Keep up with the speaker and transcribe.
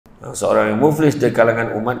Seorang yang muflis dari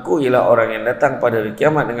kalangan umatku ialah orang yang datang pada hari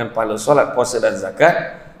kiamat dengan pahala solat, puasa dan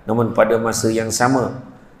zakat, namun pada masa yang sama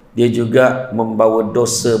dia juga membawa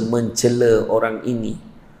dosa mencela orang ini,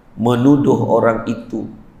 menuduh orang itu,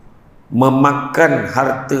 memakan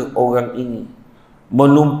harta orang ini,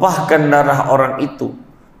 menumpahkan darah orang itu,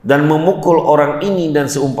 dan memukul orang ini dan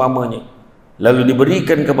seumpamanya. Lalu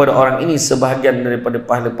diberikan kepada orang ini sebahagian daripada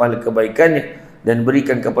pahala-pahala kebaikannya, dan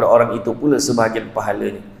berikan kepada orang itu pula sebahagian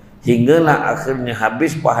pahalanya, hinggalah akhirnya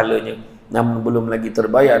habis pahalanya, namun belum lagi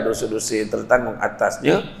terbayar dosa-dosa yang tertanggung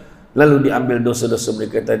atasnya. Lalu diambil dosa-dosa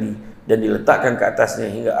mereka tadi dan diletakkan ke atasnya,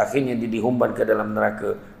 hingga akhirnya dia dihumban ke dalam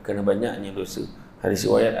neraka kerana banyaknya dosa. Hadis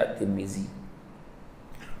riwayat At-Tirmizi.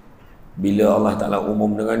 Bila Allah Ta'ala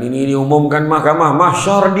umum dengan ini, diumumkan mahkamah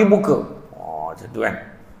mahsyar dibuka. Macam tu kan,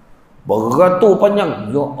 beratur panjang.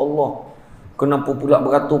 Ya Allah, kenapa pula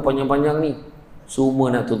beratur panjang-panjang ni?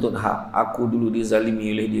 Semua nak tuntut hak. Aku dulu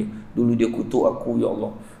dizalimi oleh dia, dulu dia kutuk aku. Ya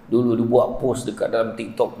Allah, dulu dia buat post dekat dalam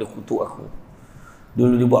TikTok, dia kutuk aku.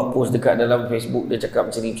 Dulu dia buat post dekat dalam Facebook, dia cakap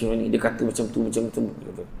macam ni, dia kata macam tu, macam tu.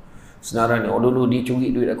 Senarai ni, dulu dia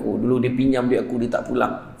curi duit aku, dulu dia pinjam duit aku, dia tak pulang,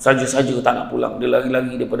 saja-saja tak nak pulang, dia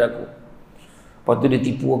lari-lari daripada aku. Lepas tu dia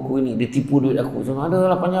tipu aku ini, dia tipu duit aku. So,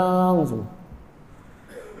 adalah panjang semua.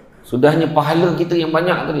 Sudahnya pahala kita yang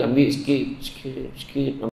banyak tadi, ambil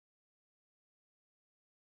sikit.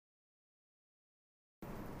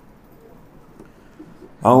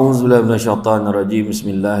 A'udzubillahi minasyaitonirrajim.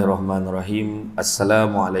 Bismillahirrahmanirrahim.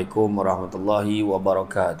 Assalamualaikum warahmatullahi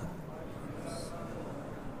wabarakatuh.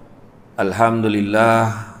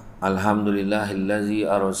 Alhamdulillahillazi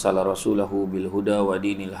arsala rasulahu bil huda wa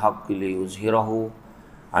dinil haqqi liyuzhirahu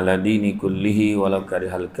ala dini kullihi walau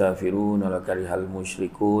karihal kafirun walau karihal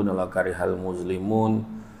musyrikun walau karihal muslimun.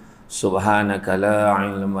 Subhanaka la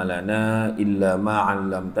ilma lana illa ma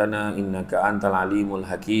 'allamtana innaka antal alimul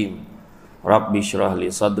hakim. Rabbi syrah li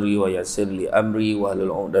sadri wa yassir li amri wa hlul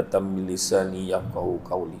 'uqdatam min lisani yafqahu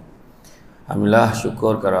qawli. Alhamdulillah,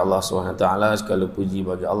 syukur kepada Allah SWT, segala puji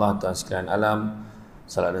bagi Allah Tuhan sekalian alam.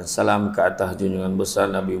 Salam dan salam ke atas junjungan besar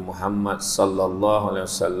Nabi Muhammad sallallahu alaihi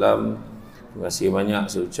wasallam. Terima kasih banyak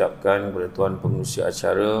saya ucapkan kepada tuan pengurusi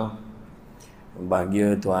acara,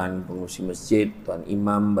 bahagia tuan pengurusi masjid, tuan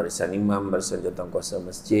imam, barisan jawatankuasa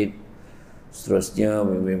masjid, seterusnya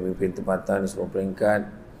pemimpin tempatan di semua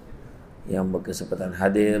peringkat yang berkesempatan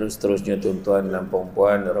hadir, seterusnya tuan-tuan dan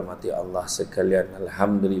puan-puan dirahmati Allah sekalian.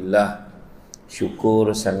 Alhamdulillah,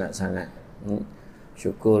 syukur sangat-sangat.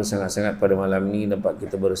 Syukur sangat-sangat pada malam ni dapat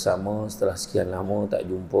kita bersama setelah sekian lama tak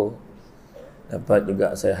jumpa. Dapat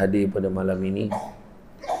juga saya hadir pada malam ini.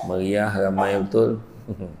 Meriah, ramai betul.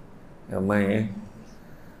 Ramai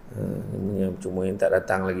cuma yang tak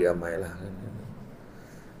datang lagi ramai lah.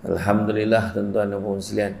 Alhamdulillah tuan-tuan dan puan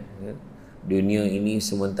sekalian. Dunia ini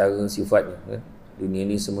sementara sifatnya, dunia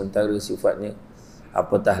ini sementara sifatnya,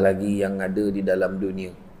 apatah lagi yang ada di dalam dunia.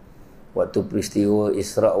 Waktu peristiwa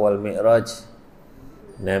Isra' wal Mi'raj,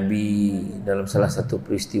 Nabi dalam salah satu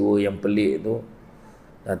peristiwa yang pelik tu,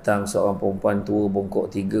 datang seorang perempuan tua bongkok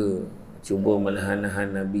 3, cuba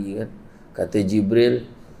menahan-nahan Nabi kan. Kata Jibril,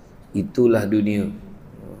 itulah dunia.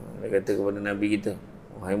 Dia kata kepada Nabi kita,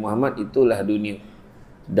 wahai Muhammad, itulah dunia.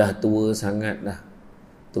 Dah tua sangat dah,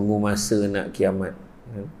 tunggu masa nak kiamat.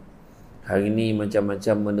 Hari ni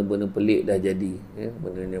macam-macam benda-benda pelik dah jadi,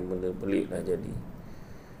 benda pelik dah jadi.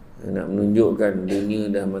 Nak menunjukkan dunia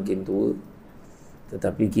dah makin tua.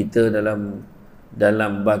 Tetapi kita dalam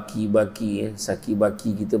baki-baki, saki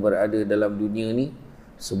baki kita berada dalam dunia ni,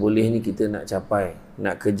 sebolehnya kita nak capai,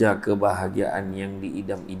 nak kejar kebahagiaan yang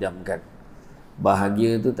diidam-idamkan.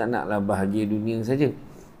 Bahagia tu tak naklah bahagia dunia saja,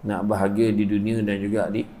 nak bahagia di dunia dan juga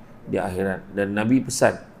di akhirat. Dan Nabi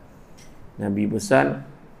pesan,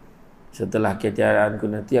 setelah ketiadaanku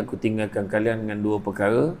nanti aku tinggalkan kalian dengan 2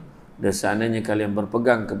 perkara, dan seandainya kalian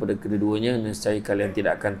berpegang kepada kedua-duanya, nescaya kalian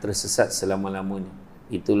tidak akan tersesat selama-lamanya.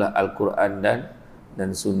 Itulah Al-Quran dan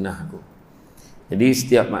sunnahku. Jadi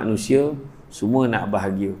setiap manusia semua nak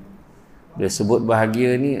bahagia. Bila sebut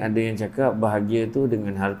bahagia ni, ada yang cakap bahagia tu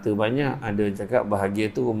dengan harta banyak, ada yang cakap bahagia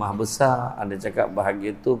tu rumah besar, ada yang cakap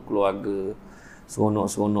bahagia tu keluarga,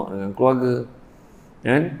 seronok-seronok dengan keluarga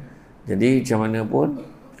kan. Jadi macam mana pun,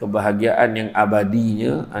 kebahagiaan yang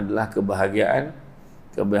abadinya adalah kebahagiaan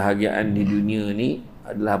di dunia ni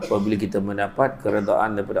adalah apabila kita mendapat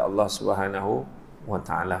keredaan daripada Allah Subhanahu wa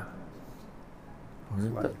taala.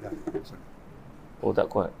 Oh, tak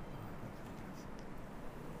kuat.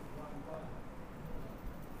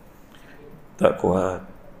 Tak kuat.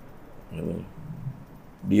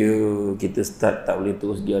 Dia, kita start tak boleh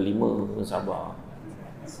terus dia 5, sabar.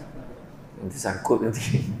 Nanti sangkut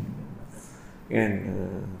nanti. Kan?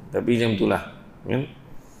 Tapi macam itulah, kan?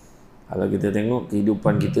 Kalau kita tengok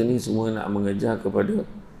kehidupan kita ni semua nak mengejar kepada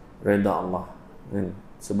redha Allah, kan?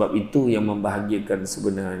 Sebab itu yang membahagiakan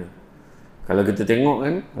sebenarnya. Kalau kita tengok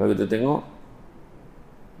kan, kalau kita tengok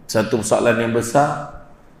satu persoalan yang besar,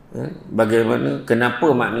 bagaimana,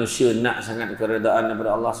 kenapa manusia nak sangat keredaan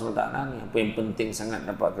daripada Allah SWT ni? Apa yang penting sangat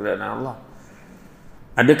dapat keredaan Allah?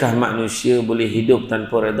 Adakah manusia boleh hidup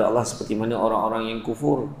tanpa redha Allah seperti mana orang-orang yang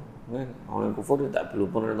kufur? Kan? Orang yang kufur dia tak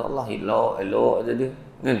perlu pun redha Allah, elok aja dia,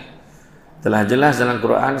 kan? Telah jelas dalam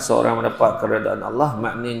Quran, seorang mendapat keredaan Allah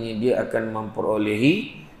maknanya dia akan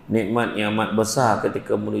memperolehi nikmat yang amat besar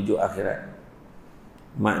ketika menuju akhirat.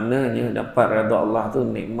 Maknanya dapat redha Allah tu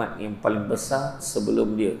nikmat yang paling besar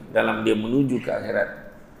sebelum dia, dalam dia menuju ke akhirat,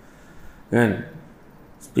 kan?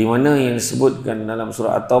 Seperti mana yang disebutkan dalam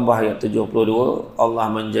surah At-Taubah ayat 72, Allah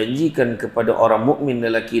menjanjikan kepada orang mukmin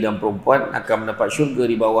lelaki dan perempuan akan mendapat syurga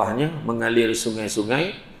di bawahnya mengalir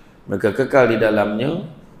sungai-sungai, mereka kekal di dalamnya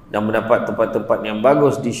dan mendapat tempat-tempat yang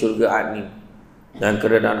bagus di syurga adnin, dan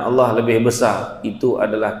keredaan Allah lebih besar. Itu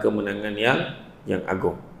adalah kemenangan yang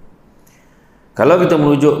agung. Kalau kita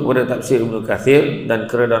merujuk kepada tafsir Ibnu Katsir, dan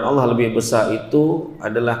keredaan Allah lebih besar itu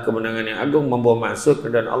adalah kemenangan yang agung, membawa maksud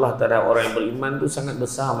keredaan Allah terhadap orang yang beriman itu sangat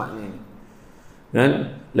besar maknanya, kan?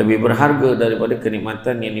 Lebih berharga daripada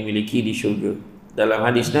kenikmatan yang dimiliki di syurga. Dalam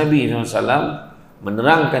hadis Nabi SAW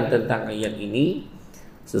menerangkan tentang ayat ini,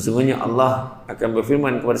 sesungguhnya Allah akan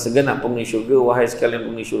berfirman kepada segenap penghuni syurga, wahai sekalian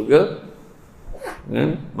penghuni syurga,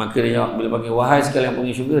 kan? Maka dia jawab, bila panggil wahai sekalian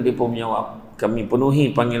penghuni syurga, dia pun menjawab, kami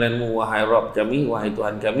penuhi panggilanmu wahai Rabb kami, wahai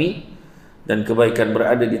Tuhan kami, dan kebaikan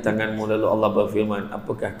berada di tanganmu. Lalu Allah berfirman,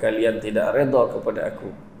 apakah kalian tidak redha kepada aku?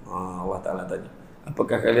 Allah Ta'ala tanya,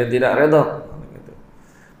 apakah kalian tidak redha?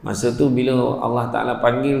 Masa tu bila Allah Ta'ala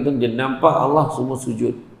panggil tu, dia nampak Allah semua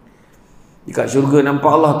sujud. Dekat syurga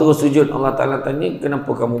nampak Allah terus sujud. Allah Ta'ala tanya,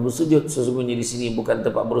 kenapa kamu bersujud? Sesungguhnya di sini bukan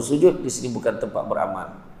tempat bersujud, di sini bukan tempat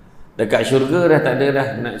beramal. Dekat syurga dah tak ada dah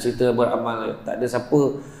nak cerita beramal. Tak ada siapa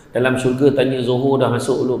dalam syurga tanya Zuhur dah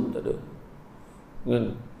masuk belum? Tak ada, kan?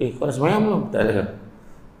 Kau dah sembahyang belum? Tak ada,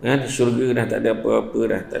 kan? Syurga dah tak ada apa-apa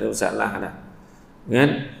dah, tak ada masalah dah, kan?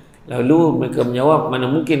 Lalu mereka menjawab, mana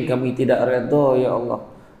mungkin kami tidak redha ya Allah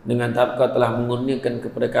dengan tahap kau telah mengurniakan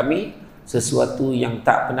kepada kami sesuatu yang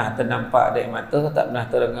tak pernah ternampak dari mata, tak pernah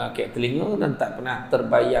terdengar ke telinga, dan tak pernah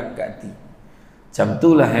terbayang ke hati. Macam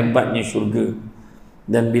itulah hebatnya syurga.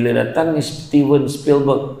 Dan bila datang Steven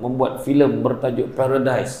Spielberg membuat filem bertajuk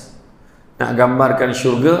Paradise, nak gambarkan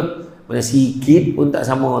syurga, mana sikit pun tak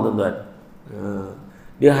sama, tuan-tuan.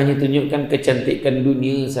 Dia hanya tunjukkan kecantikan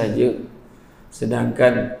dunia saja.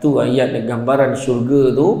 Sedangkan tu ayat dan gambaran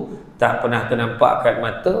syurga tu tak pernah ternampak kat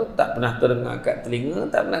mata, tak pernah terdengar kat telinga,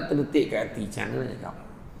 tak pernah terdetik kat hati. Macam mana kau?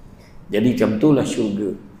 Jadi macam itulah syurga.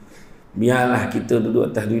 Biarlah kita duduk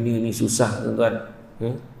atas dunia ni susah, tuan-tuan,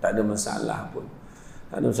 tak ada masalah pun.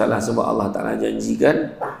 Tak ada masalah, sebab Allah Ta'ala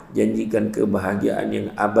janjikan kebahagiaan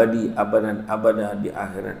yang abadi, abadan di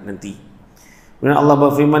akhirat nanti. Kemudian Allah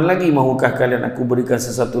berfirman lagi, mahukah kalian aku berikan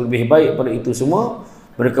sesuatu lebih baik pada itu semua?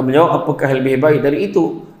 Mereka menjawab, apakah yang lebih baik dari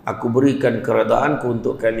itu? Aku berikan keredaanku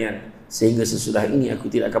untuk kalian, sehingga sesudah ini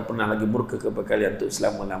aku tidak akan pernah lagi murka kepada kalian untuk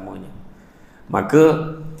selama-lamanya.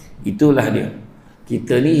 Maka itulah dia.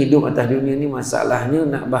 Kita ni hidup atas dunia ni, masalahnya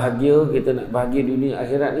nak bahagia, kita nak bahagia dunia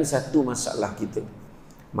akhirat ni satu masalah kita.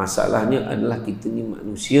 Masalahnya adalah kita ni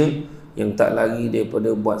manusia yang tak lari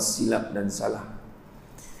daripada buat silap dan salah,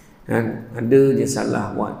 kan? Ada je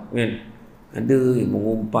salah buat, kan? Ada yang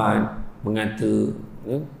mengumpat, mengata,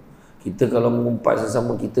 kan? Kita kalau mengumpat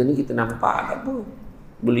sesama kita ni, kita nampak tak apa,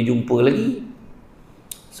 boleh jumpa lagi.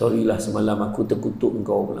 Sorry lah semalam aku terkutuk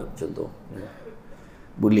engkau pula, contoh,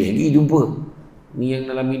 boleh lagi jumpa. Ni yang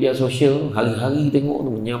dalam media sosial hari-hari tengok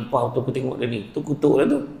tu, menyampah tu, aku tengok dia ni, tu kutuk lah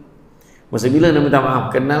tu. Masa bila nak minta maaf?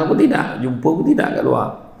 Kenal pun tidak, jumpa pun tidak kat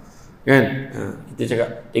luar, kan? Kita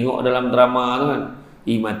cakap, tengok dalam drama tu kan,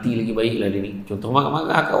 mati lagi baiklah dia ni. Contoh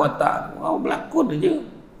marah-marah kat watak, berlakon aja.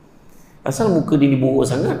 Asal muka dia ni buruk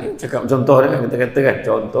sangat, cakap contoh dia kan, kita kata kan,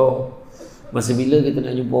 contoh. Masa bila kita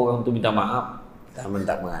nak jumpa orang tu minta maaf, taman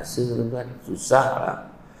tak merasa, tuan-tuan, susah lah.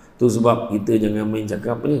 Tu sebab kita jangan main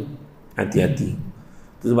cakap ni, hati-hati.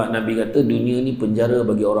 Tu sebab Nabi kata dunia ni penjara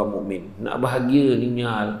bagi orang mukmin. Nak bahagia ni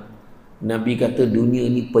nyal, Nabi kata dunia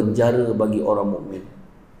ni penjara bagi orang mukmin.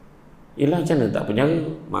 Yelah, macam mana tak penjara?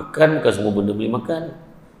 Makan bukan semua benda boleh makan.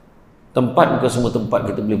 Tempat bukan semua tempat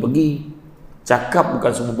kita boleh pergi. Cakap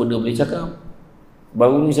bukan semua benda boleh cakap.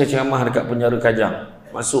 Baru ni saya ceramah dekat penjara Kajang,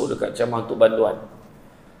 masuk dekat ceramah untuk banduan.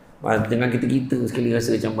 Dengan kita sekali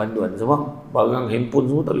rasa macam banduan, sebab barang handphone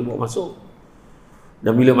semua tak boleh bawa masuk.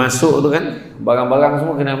 Dan bila masuk tu kan, barang-barang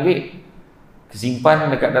semua kena ambil. kesimpan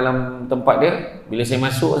dekat dalam tempat dia. Bila saya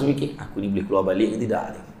masuk, saya fikir, aku ni boleh keluar balik ke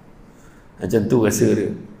tidak ni? Macam tu rasa dia.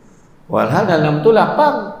 Walhal dalam tu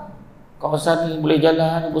lapang, kawasan ni boleh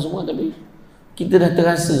jalan apa semua, tapi kita dah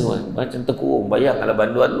terasa macam terkurung. Bayangkanlah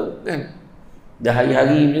banduan tu kan, dah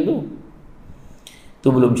hari-hari macam tu. Tu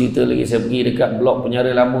belum cerita lagi, saya pergi dekat blok penjara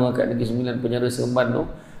lama kat Negeri Sembilan, penjara Seremban tu.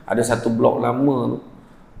 Ada satu blok lama tu,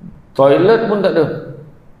 toilet pun tak ada,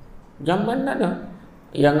 jamban tak ada,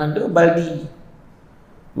 yang ada baldi.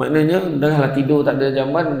 Maknanya dah lah tidur tak ada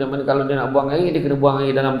jamban. Jamban kalau dia nak buang air, dia kena buang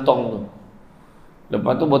air dalam tong tu.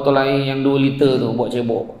 Lepas tu botol air yang 2 liter tu buat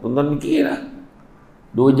cebok. Tuan-tuan fikir lah,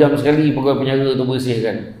 2 jam sekali pegawai penjara tu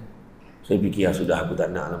bersihkan. Saya fikir sudah, aku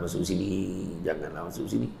tak nak lah masuk sini, janganlah masuk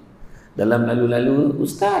sini. Dalam lalu-lalu,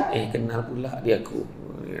 ustaz kenal pula dia aku.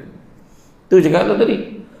 Tu cakap tu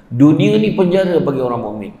tadi, dunia ni penjara bagi orang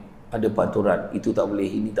mukmin. Ada peraturan, itu tak boleh,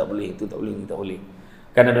 ini tak boleh, itu tak boleh, ini tak boleh.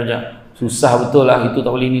 Kan ada macam susah betul lah, itu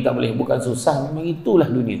tak boleh, ini tak boleh. Bukan susah, memang itulah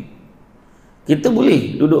dunia. Kita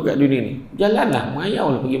boleh duduk kat dunia ni, jalanlah,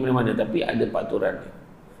 mayau lah pergi mana-mana, tapi ada peraturan.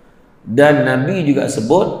 Dan Nabi juga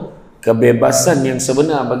sebut kebebasan yang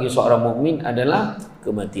sebenar bagi seorang mukmin adalah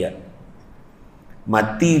kematian.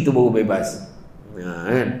 Mati tu baru bebas.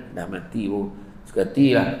 Kan? Dah mati baru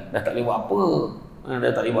sekati lah, dah tak boleh buat apa.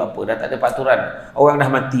 Dah tak boleh buat apa, dah tak ada peraturan. Orang dah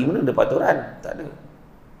mati, mana ada peraturan? Tak ada.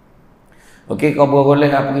 Okey, kau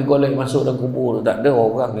boleh pergi golek masuk dalam kubur, tak ada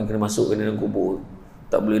orang yang kena masuk ke dalam kubur.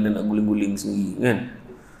 Tak boleh dia nak guling-guling sendiri kan.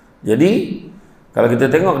 Jadi kalau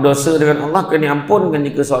kita tengok dosa dengan Allah akan diampunkan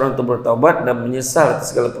jika seorang itu bertaubat dan menyesal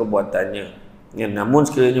atas segala perbuatannya. Ya, namun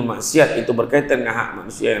sekiranya maksiat itu berkaitan dengan hak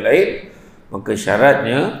manusia yang lain, maka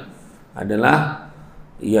syaratnya adalah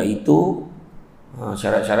iaitu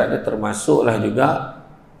syarat-syaratnya termasuklah juga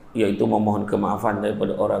iaitu memohon kemaafan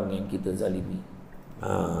daripada orang yang kita zalimi.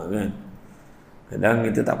 Kan? Kadang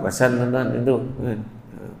kita tak perasan tuan-tuan itu kan.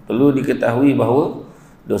 Perlu diketahui bahawa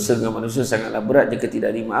dosa dengan manusia sangatlah berat jika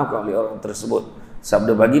tidak dimaafkan oleh orang tersebut.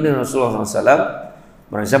 Sabda baginda Rasulullah SAW,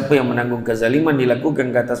 barang siapa yang menanggung kezaliman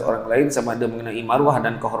dilakukan ke atas orang lain sama ada mengenai maruah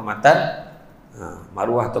dan kehormatan,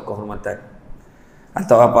 maruah atau kehormatan,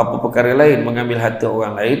 atau apa-apa perkara lain, mengambil harta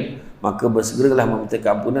orang lain, maka bersegeralah meminta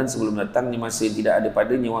keampunan sebelum datangnya masa yang tidak ada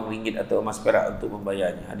padanya wang ringgit atau emas perak untuk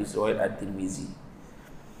membayarnya. Hadis riwayat At-Tirmizi.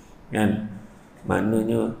 Kan?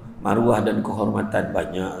 Maknanya maruah dan kehormatan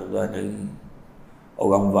banyak tuan,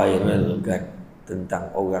 orang viral kan tentang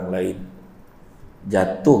orang lain,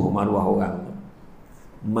 jatuh maruah orang tu,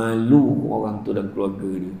 malu orang tu dan keluarga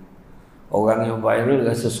dia. Orang yang viral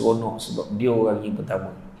rasa seronok sebab dia orang yang pertama,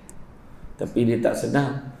 tapi dia tak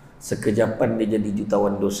sedar sekejapan dia jadi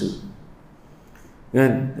jutawan dosa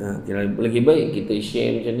kan. Lagi baik kita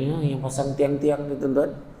share macam ni, yang pasang tiang-tiang ni tuan-tuan,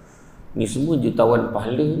 ni semua jutawan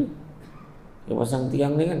pahala yang pasang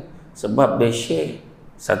tiang ni kan, sebab dia share,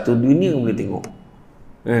 satu dunia boleh tengok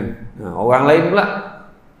kan. Orang lain pula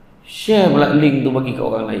share pula link tu bagi ke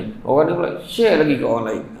orang lain, orang ni pula share lagi ke orang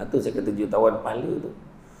lain. Itu saya kata jutawan pahala tu.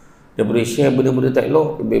 Daripada share benda-benda tak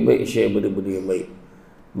elok, lebih baik share benda-benda yang baik.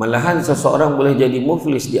 Malahan seseorang boleh jadi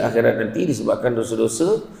muflis di akhirat nanti disebabkan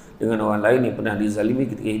dosa-dosa dengan orang lain yang pernah dizalimi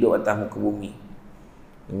ketika hidup atas muka bumi.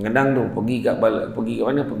 Kadang tu pergi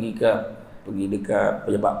mana, pergi dekat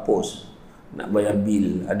pejabat pos nak bayar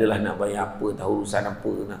bil, adalah nak bayar apa, tahu urusan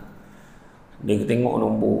apa nak. Dia tengok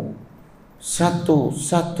nombor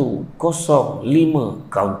 1105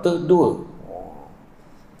 kaunter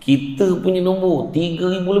 2. Kita punya nombor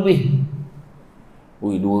 3,000 lebih.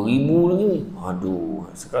 Ui, 2,000 lagi. Aduh,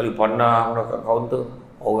 sekali pandang dah kat kaunter,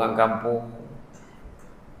 orang kampung.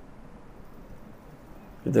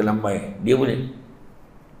 Kita lambai, dia boleh,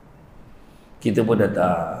 kita pun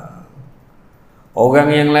datang.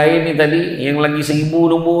 Orang yang lain ni tadi, yang lagi 1,000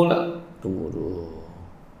 nombor lah, tunggu tu,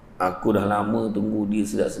 aku dah lama tunggu dia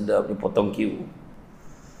sedap-sedap ni, potong queue.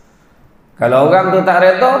 Kalau orang tu tak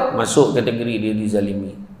reda, masuk kategori dia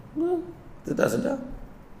dizalimi. Kita tak sedar.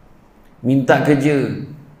 Minta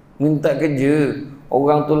kerja,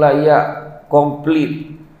 orang tu layak,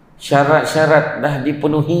 komplit, syarat-syarat dah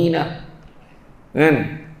dipenuhi dah kan.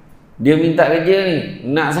 Dia minta kerja ni,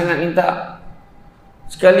 nak sangat minta.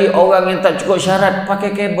 Sekali orang yang tak cukup syarat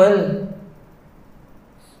pakai kabel.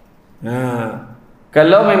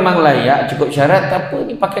 Kalau memang layak cukup syarat, tak apa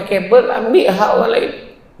ni pakai kabel, ambil hak orang lain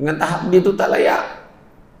dengan tahap dia tu tak layak.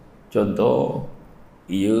 Contoh,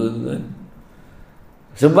 iya kan,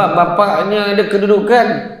 sebab bapaknya ada kedudukan,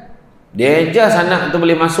 dia adjust anak tu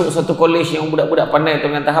boleh masuk satu kolej yang budak-budak pandai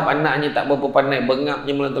tu, dengan tahap anaknya tak berapa pandai,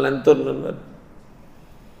 bengapnya melantun-lantun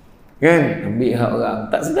kan, ambil hak orang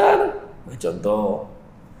tak sedar. Contoh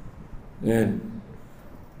kan,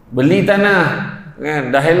 beli tanah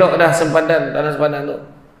kan? Dah elok dah sempadan, tanah sempadan tu.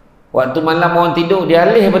 Waktu malam orang tidur, dia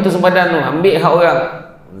alih batu sempadan tu, ambil hak orang.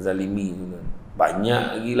 Zalimi tu.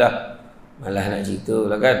 Banyak lagi lah. Malah nak cerita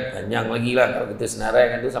lah kan. Panjang lagi lah kalau kita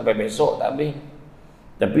senaraikan tu sampai besok tak habis.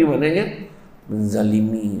 Tapi maknanya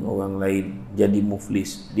menzalimi orang lain, jadi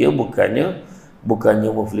muflis. Dia bukannya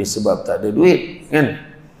muflis sebab tak ada duit kan.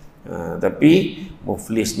 Tapi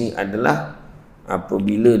muflis ni adalah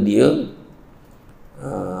apabila dia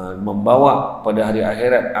membawa pada hari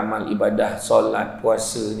akhirat amal ibadah, solat,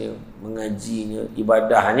 puasanya, mengajinya,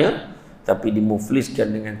 ibadahnya, tapi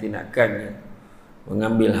dimufliskan dengan tindakannya,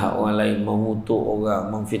 mengambil hak orang lain, mengutuk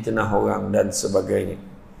orang, memfitnah orang dan sebagainya.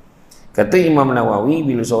 Kata Imam Nawawi,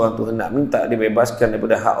 bila seorang tu hendak minta dibebaskan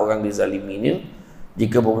daripada hak orang dizaliminya,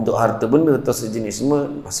 jika berbentuk harta benda atau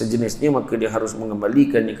sejenisnya, maka dia harus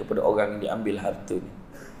mengembalikannya kepada orang yang diambil hartanya.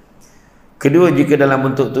 Kedua, jika dalam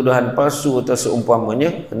bentuk tuduhan palsu atau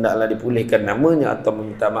seumpamanya, hendaklah dipulihkan namanya atau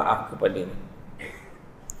meminta maaf kepadanya.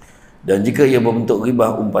 Dan jika ia berbentuk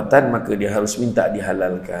ghibah umpatan, maka dia harus minta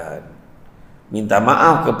dihalalkan. Minta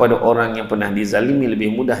maaf kepada orang yang pernah dizalimi lebih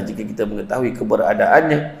mudah jika kita mengetahui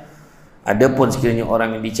keberadaannya. Adapun sekiranya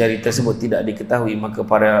orang yang dicari tersebut tidak diketahui, maka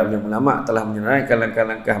para ulama telah menyenaraikan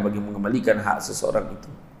langkah-langkah bagi mengembalikan hak seseorang itu.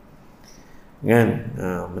 Kan?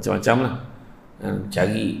 Macam-macam lah.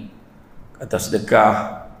 Cari atau sedekah,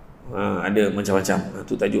 ada macam-macam.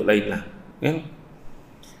 Itu tajuk lain lah. Kan?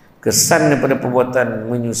 Kesan daripada perbuatan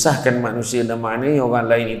menyusahkan manusia dan maknanya orang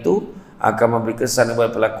lain itu akan memberi kesan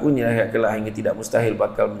kepada pelakunya kelak hingga tidak mustahil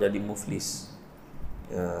bakal menjadi muflis.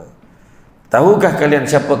 Tahukah kalian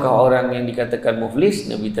siapakah orang yang dikatakan muflis?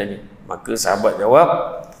 Nabi tanya. Maka sahabat jawab,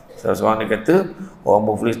 salah seorang dia kata, orang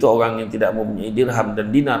muflis itu orang yang tidak mempunyai dirham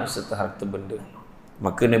dan dinar serta harta benda.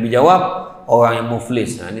 Maka Nabi jawab, orang yang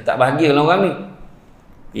muflis. Ni tak bahagia lah orang ni.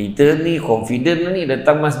 Kita ni confident ni,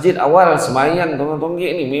 datang masjid awal semayang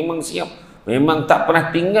tonggak-tonggak ni memang siap. Memang tak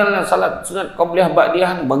pernah tinggal lah salat sunat qabliyah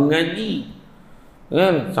ba'diyah, mengaji.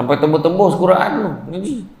 Kan? Sampai tembus-tembus Quran tu,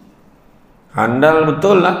 mengaji. Handal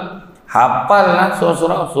betul lah. Hafal lah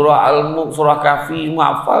surah ILMU, surah Kafi,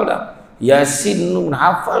 semua hafal dah. Yasin pun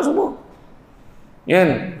hafal semua. Kan?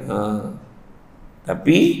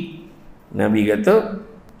 Tapi Nabi kata,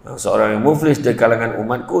 seorang yang muflis dari kalangan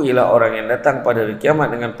umatku ialah orang yang datang pada hari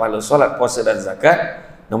kiamat dengan pahala solat, puasa dan zakat,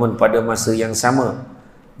 namun pada masa yang sama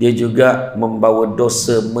dia juga membawa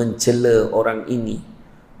dosa mencela orang ini,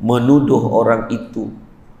 menuduh orang itu,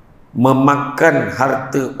 memakan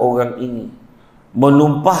harta orang ini,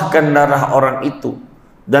 menumpahkan darah orang itu,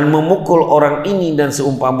 dan memukul orang ini dan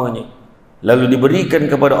seumpamanya. Lalu diberikan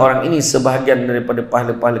kepada orang ini sebahagian daripada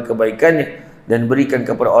pahala-pahala kebaikannya, dan berikan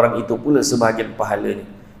kepada orang itu pula sebahagian pahalanya,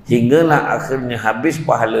 hinggalah akhirnya habis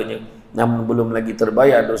pahalanya, namun belum lagi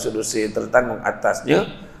terbayar dosa-dosa yang tertanggung atasnya.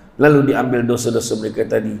 Lalu diambil dosa-dosa mereka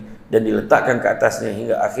tadi dan diletakkan ke atasnya,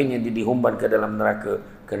 hingga akhirnya dia dihumban ke dalam neraka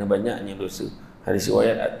kerana banyaknya dosa. Hadis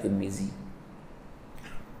riwayat At-Tirmizi.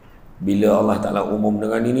 Bila Allah Ta'ala umum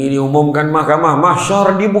dengan ini, diumumkan mahkamah,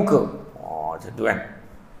 mahsyar dibuka. Macam tu kan.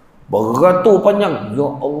 Beratur panjang. Ya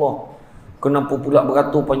Allah, kenapa pula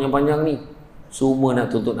beratur panjang-panjang ni? Semua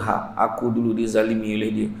nak tuntut hak. Aku dulu dizalimi oleh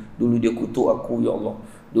dia. Dulu dia kutuk aku, ya Allah.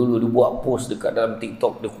 Dulu dia buat post dekat dalam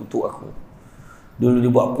TikTok, dia kutuk aku. Dulu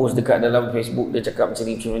dia buat post dekat dalam Facebook, dia cakap macam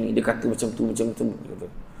ni, dia kata macam tu.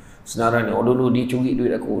 Senarai ni, dulu dia curi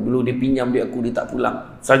duit aku. Dulu dia pinjam duit aku, dia tak pulang.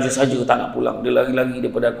 Saja-saja tak nak pulang. Dia lari-lari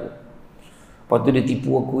daripada aku. Lepas tu dia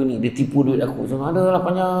tipu aku ni, dia tipu duit aku. Semua ada lah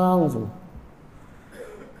panjang semua.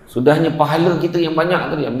 Sudahnya pahala kita yang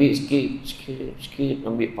banyak tadi, ambil sikit,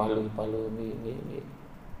 ambil pahala, ambil.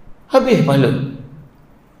 Habis pahala.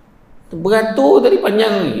 Beratur tadi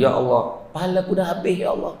panjang ni, ya Allah, pahala aku dah habis,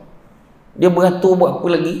 ya Allah. Dia beratur buat apa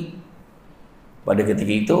lagi? Pada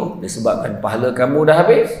ketika itu, disebabkan pahala kamu dah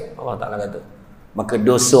habis, Allah Ta'ala kata, maka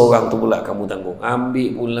dosa orang tu pula kamu tanggung.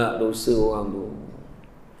 Ambil pula dosa orang tu.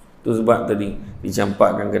 Itu sebab tadi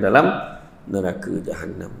dicampakkan ke dalam neraka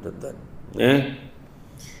Jahannam, tuan-tuan.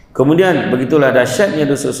 Kemudian begitulah dahsyatnya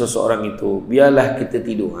dosa seseorang itu. Biarlah kita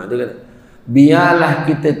tidur. Biarlah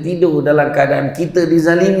kita tidur dalam keadaan kita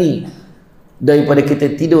dizalimi, daripada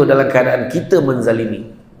kita tidur dalam keadaan kita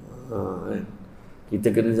menzalimi. Kita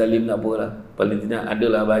kena zalim tak apalah, paling tidak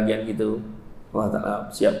adalah bahagian kita Allah Ta'ala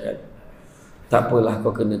siapkan. Tak apalah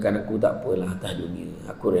kau kenakan aku, tak apalah atas dunia,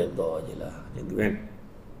 aku redha je lah. Macam tu kan.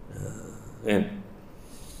 Kan?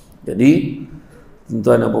 Jadi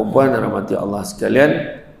tuan-tuan dan puan-puan rahmati Allah sekalian,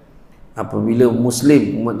 apabila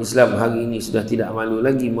Muslim, umat Islam hari ini sudah tidak malu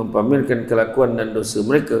lagi mempamerkan kelakuan dan dosa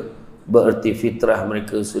mereka, bererti fitrah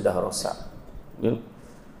mereka sudah rosak.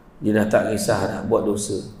 Dia dah tak kisah dah buat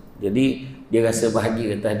dosa. Jadi dia rasa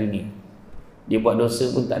bahagia atas dunia. Dia buat dosa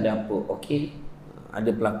pun tak ada apa. Okey. Ada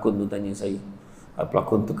pelakon tu tanya saya.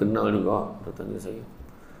 Pelakon tu kenal juga, dia tanya saya.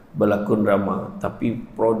 Berlakon drama, tapi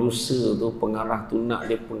produser tu, pengarah tu nak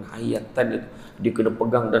dia penghayatan dia kena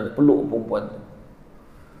pegang dan peluk perempuan tu.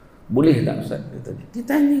 Boleh tak Ustaz? Dia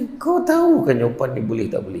tanya, kau tahu kan jawapan dia boleh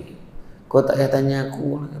tak boleh? Kau tak payah tanya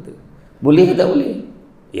aku lah, kata. Boleh ke tak boleh?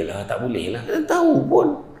 Yalah tak boleh lah. Dia tahu pun.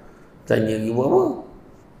 Tanya lagi buat apa?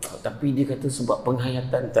 Tapi dia kata sebab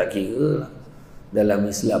penghayatan, tak kira lah. Dalam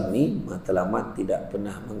Islam ni, matlamat tidak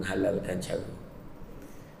pernah menghalalkan cara.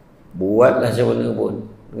 Buatlah macam mana pun,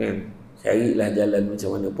 kan? Carilah jalan macam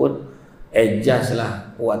mana pun, adjust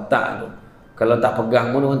lah watak tu. Kalau tak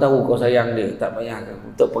pegang pun orang tahu kau sayang dia. Tak payah.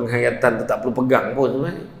 Untuk penghayatan tu tak perlu pegang pun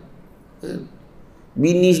sebenarnya.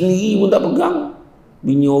 Bini sendiri pun tak pegang.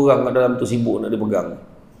 Bini orang kat dalam tu sibuk nak dia pegang.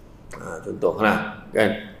 Contohlah,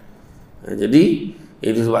 kan? Jadi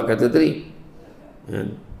itu sebab kata tadi,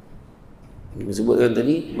 sebutkan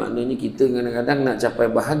tadi, maknanya kita kadang-kadang nak capai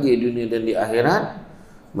bahagia dunia dan di akhirat,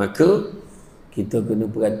 maka kita kena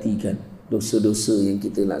perhatikan dosa-dosa yang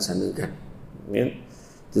kita laksanakan. Ya?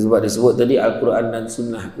 Itu sebab disebut tadi Al-Quran dan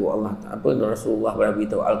Sunnahku. Allah Rasulullah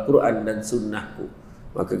beritahu Al-Quran dan Sunnahku,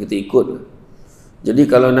 maka kita ikut. Jadi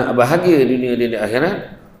kalau nak bahagia dunia dan di akhirat,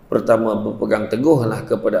 pertama berpegang teguhlah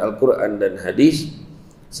kepada Al-Quran dan hadis,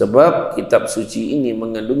 sebab kitab suci ini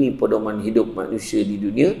mengandungi pedoman hidup manusia di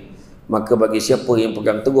dunia. Maka bagi siapa yang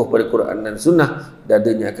pegang teguh pada Quran dan Sunnah,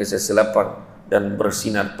 dadanya akan sentiasa lapang dan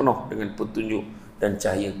bersinar penuh dengan petunjuk dan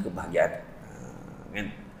cahaya kebahagiaan. Kan?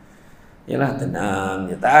 Yalah, tenang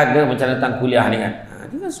je. Tak ada macam datang kuliah ni kan.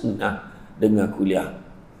 Dia kan sunnah dengar kuliah.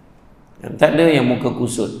 Kan? Tak ada yang muka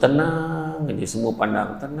kusut. Tenang je, semua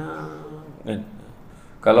pandang tenang. Kan?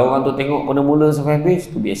 Kalau orang tu tengok pada mula sampai habis,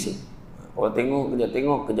 tu biasa. Orang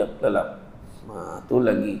tengok, kejap lelap. Tu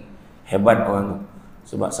lagi hebat orang tu.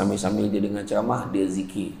 Sebab sambil-sambil dia dengar ceramah, dia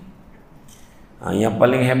zikir. Yang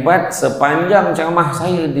paling hebat, sepanjang ceramah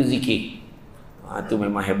saya dia zikir. Itu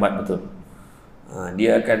memang hebat betul.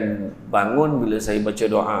 Dia akan bangun bila saya baca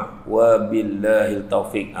doa, wabillahil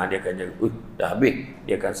taufiq. Dia akan jaga, dah habis.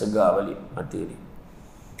 Dia akan segar balik mata dia.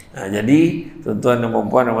 Jadi tuan-tuan dan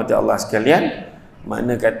puan-puan rahmati Allah sekalian,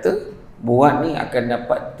 makna kata buat ni akan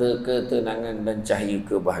dapat ketenangan dan cahaya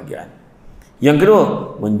kebahagiaan. Yang kedua,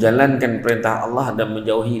 menjalankan perintah Allah dan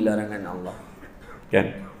menjauhi larangan Allah.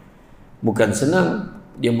 Kan? Bukan senang,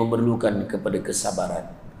 dia memerlukan kepada kesabaran.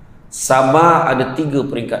 Sabar ada 3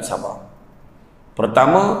 peringkat sabar.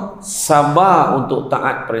 Pertama, sabar untuk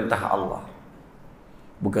taat perintah Allah.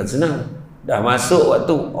 Bukan senang. Dah masuk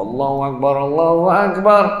waktu Allahu Akbar, Allahu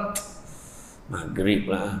Akbar, maghrib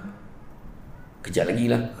lah, kejap lagi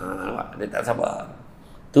lah. Dia tak sabar.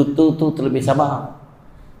 Tu terlebih sabar.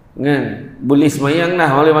 Kan? Boleh semayang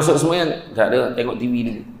dah, boleh masuk semayang, tak ada, tengok TV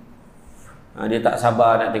dulu. Dia tak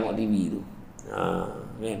sabar nak tengok TV tu.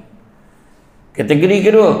 Kan? Kategori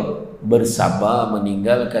kedua, bersabar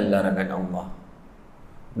meninggalkan larangan Allah.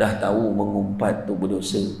 Dah tahu mengumpat tu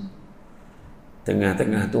berdosa.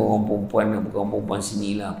 Tengah-tengah tu orang perempuan, bukan orang perempuan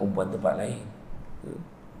sini lah, perempuan tempat lain.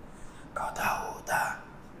 Kau tahu tak?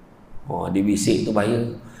 Dia bisik tu bahaya.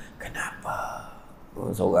 Kenapa?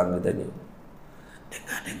 Seorang dia tanya,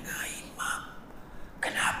 dengar-dengar imam.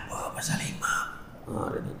 Kenapa pasal imam?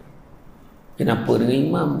 Dia tanya, kenapa dengan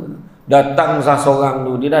imam? Datang salah seorang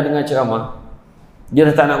tu, dia dah dengar ceramah, dia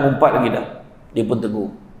dah tak nak ngumpat lagi dah. Dia pun tegur,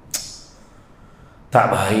 tak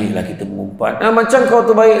baiklah kita mengumpat. Macam kau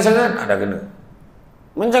tu baik sangat. Dah kena.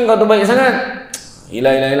 Macam kau tu baik sangat.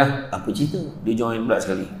 Ilah. Apa cerita? Dia join pula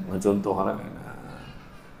sekali. Contoh lah.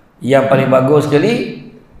 Yang paling bagus sekali,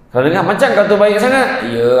 kalau dengar macam kau tu baik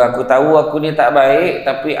sangat. Ya, aku tahu aku ni tak baik,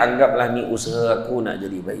 tapi anggaplah ni usaha aku nak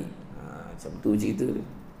jadi baik. Macam tu cerita dia.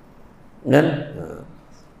 Kan?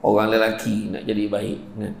 Orang lelaki nak jadi baik.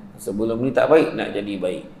 Kan? Sebelum ni tak baik, nak jadi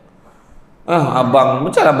baik. Abang,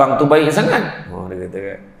 macam abang tu baik sangat. Dia kata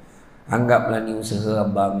kan, anggaplah ni usaha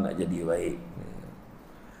abang nak jadi baik.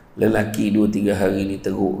 Lelaki 2-3 hari ni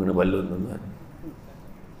teruk kena balon tuan-tuan.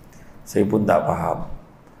 Saya pun tak faham.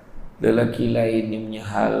 Lelaki lain ni punya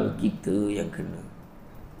hal, kita yang kena.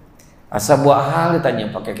 Asal buat hal, dia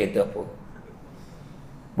tanya pakai kereta apa.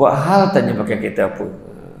 Buat hal, tanya pakai kereta apa.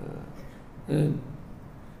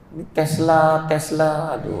 Ni Tesla.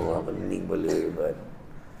 Aduh, apa pening boleh buat.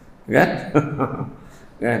 Kan?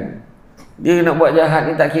 Kan? Dia nak buat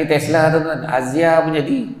jahat ni tak kira Tesla tuan-tuan, Azia pun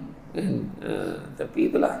jadi. Kan?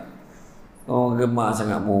 Tapi itulah, orang gemar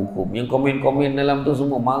sangat menghukum. Yang komen-komen dalam tu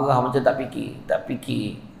semua marah macam tak fikir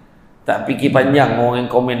panjang. Orang yang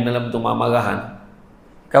komen dalam tu marah-marahan.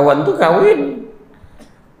 Kawan tu kahwin,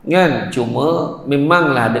 Kan? Cuma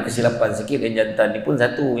memanglah ada kesilapan sikit. Dan jantan ni pun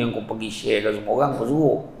satu yang kau pergi share ke semua orang, kau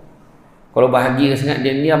suruh. Kalau bahagia sangat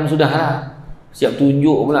diam-diam sudahlah. Siap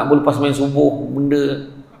tunjuk pula lepas main subuh benda.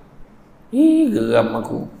 Geram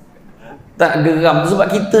aku. Tak geram tu sebab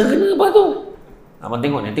kita kena apa tu. Abang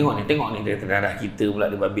tengok ni. Dia terdarah kita pula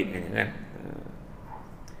dia babit kan.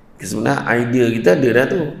 Sebenarnya idea kita ada dah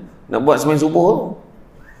tu. Nak buat semain subuh tu.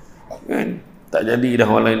 Kan? Tak jadi dah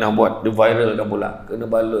orang lain nak buat. Dia viral dah pula. Kena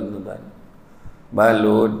balon tu kan.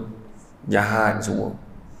 Balon. Jahat semua.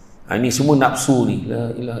 Ini semua nafsu ni.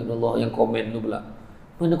 La ilaha illallah yang komen tu pula.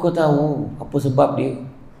 Mana kau tahu apa sebab dia?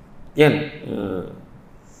 Kan?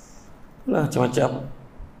 Lah macam-macam.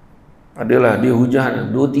 Adalah dia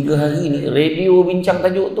hujan 2-3 hari ni radio bincang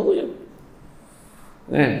tajuk tu je.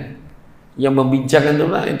 Kan? Yang membincangkan tu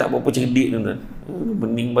lah yang tak berapa cerdik tu kan.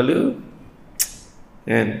 Bening bala.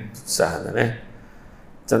 Kan? Susah kan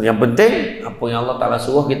Yang penting apa yang Allah Ta'ala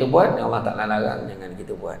suruh kita buat, yang Allah Ta'ala larang jangan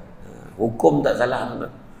kita buat. Hukum tak salah tu.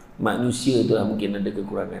 Manusia tu lah mungkin ada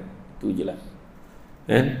kekurangan. Itu je lah.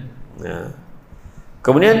 Kan?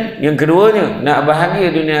 Kemudian yang keduanya, nak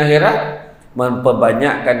bahagia dunia akhirat,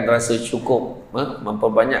 memperbanyakkan rasa syukur,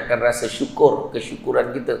 memperbanyakkan rasa syukur,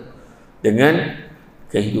 kesyukuran kita dengan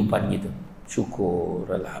kehidupan kita. Syukur,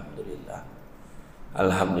 alhamdulillah.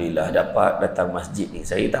 Alhamdulillah dapat datang masjid ni.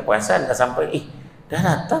 Saya tak perasan dah sampai dah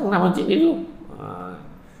datang lah masjid ni dulu.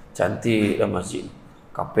 Cantik lah masjid.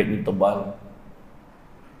 Kapet ni tebal.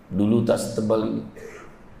 Dulu tak setebal ini.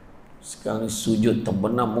 Sekarang ni sujud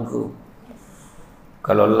terbenam muka.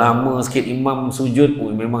 Kalau lama sikit imam sujud,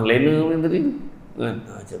 memang lena macam tadi kan?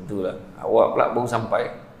 Macam tu lah. Awak pula baru sampai.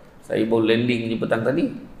 Saya baru landing je petang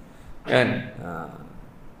tadi kan.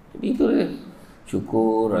 Jadi itu dia.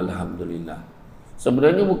 Syukur, alhamdulillah.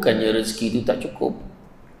 Sebenarnya bukannya rezeki itu tak cukup,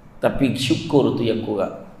 tapi syukur tu yang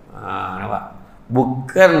kurang. Nampak?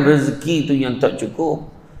 Bukan rezeki itu yang tak cukup,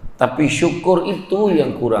 tapi syukur itu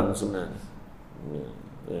yang kurang sebenarnya.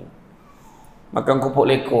 Makan kopok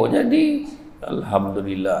lekor jadi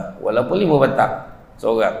alhamdulillah, walaupun 5 batang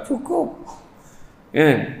seorang cukup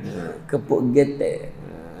kan. Kepuk getek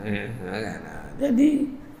jadi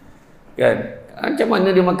kan. Macam mana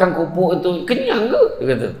dia makan kopok itu kenyang ke?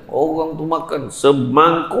 Dia kata orang tu makan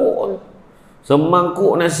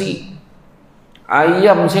semangkuk nasi,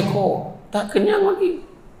 ayam sekor, tak kenyang lagi.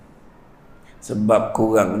 Sebab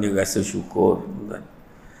kurangnya rasa syukur.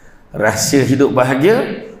 Rasa hidup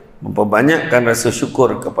bahagia memperbanyakkan rasa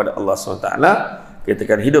syukur kepada Allah SWT. Kita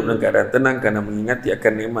akan hidup dalam keadaan tenang kerana mengingati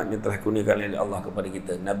akan nikmat yang telah kurniakan oleh Allah kepada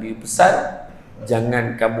kita. Nabi pesan,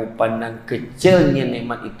 jangan kamu pandang kecilnya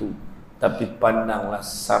nikmat itu, tapi pandanglah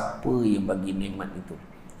siapa yang bagi nikmat itu.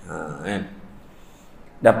 Kan?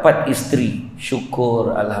 Dapat isteri,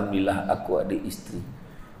 syukur, alhamdulillah aku ada isteri.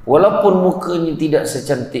 Walaupun mukanya tidak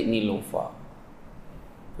secantik Nilofa,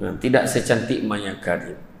 tidak secantik Maya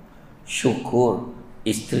Karim, syukur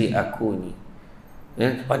isteri aku ni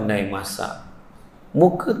pandai masak.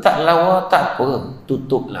 Muka tak lawa tak apa,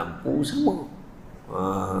 tutup lampu sama.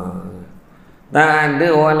 Tak ada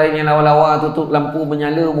orang lain yang lawa-lawa tutup lampu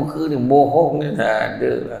menyala muka ni, bohong ni, tak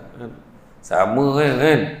ada lah. Sama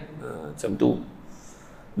kan? Macam tu.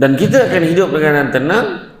 Dan kita akan hidup dengan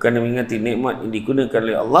tenang kerana mengingati nikmat yang digunakan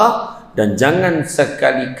oleh Allah, dan jangan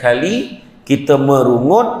sekali-kali kita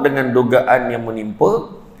merungut dengan dugaan yang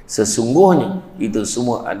menimpa. Sesungguhnya itu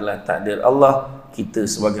semua adalah takdir Allah. Kita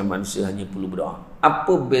sebagai manusia hanya perlu berdoa.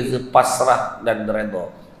 Apa beza pasrah dan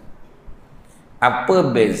redha?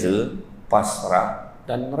 Apa beza pasrah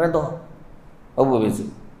dan redha? Apa beza?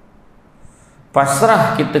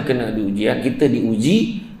 Pasrah kita kena diujian, kita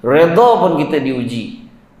diuji. Redha pun kita diuji.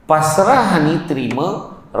 Pasrah ni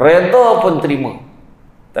terima, redha pun terima.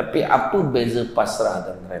 Tapi apa beza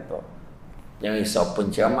pasrah dan redha? Jangan risau,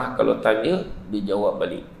 penceramah kalau tanya dia jawab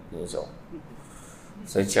balik. Jangan risau.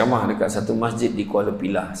 Saya ceramah dekat satu masjid di Kuala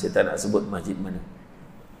Pilah. Saya tak nak sebut masjid mana.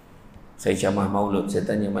 Saya ceramah maulud. Saya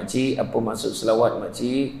tanya, makcik apa maksud selawat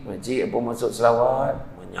makcik? Makcik apa maksud selawat?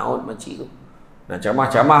 Menyaut makcik tu. Nah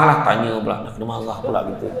ceramah-ceramah lah. Tanya pula. Nak kena marah pula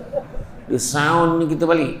gitu. Dia sound ni kita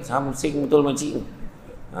balik. Samsing betul makcik tu.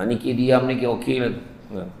 Ni kira diam ni kira okey lah.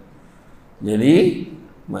 Jadi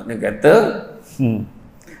makna kata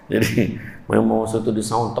jadi memang masa tu dia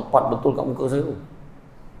sound tepat betul kat muka saya tu.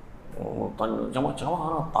 Tanya macam-macam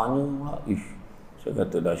lah, tanya lah. Saya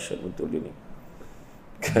kata dahsyat betul dia ni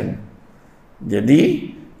kan. Jadi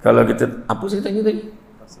kalau kita, apa saya tanya tadi?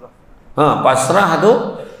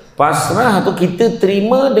 Pasrah tu kita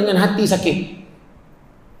terima dengan hati sakit,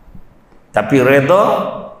 tapi redha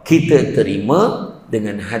kita terima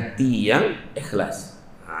dengan hati yang ikhlas.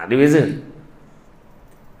 Ada beza.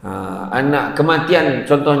 Anak kematian,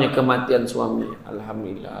 contohnya kematian suami,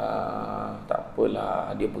 alhamdulillah, tak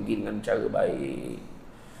apalah, dia pergi dengan cara baik,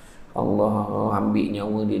 Allah ambil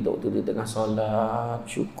nyawa dia, doktor dia tengah solat,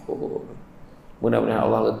 syukur. Mudah-mudahan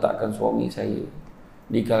Allah letakkan suami saya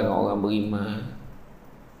di kalangan orang beriman.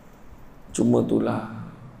 Cuma itulah,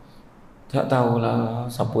 tak tahulah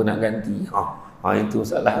siapa nak ganti. Itu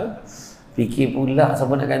salah. Fikir pula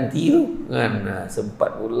siapa nak ganti tu kan,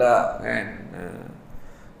 sempat pula kan.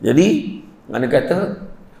 Jadi mana kata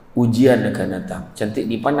ujian akan datang. Cantik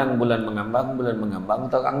dipandang bulan mengambang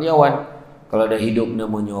terang diawan. Kalau dah hidup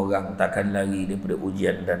namanya orang, takkan lari daripada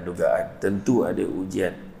ujian dan dugaan. Tentu ada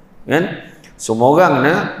ujian, kan? Semua orang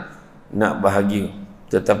nak bahagia,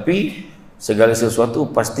 tetapi segala sesuatu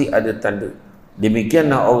pasti ada tanda.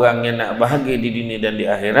 Demikianlah orang yang nak bahagia di dunia dan di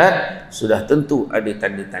akhirat, sudah tentu ada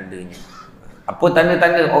tanda-tandanya. Apa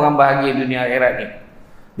tanda-tanda orang bahagia di dunia akhirat ni?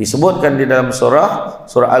 Disebutkan di dalam surah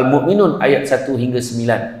Al-Mu'minun ayat 1 hingga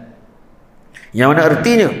 9. Yang mana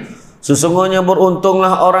artinya, sesungguhnya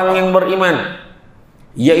beruntunglah orang yang beriman,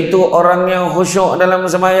 yaitu orang yang khusyuk dalam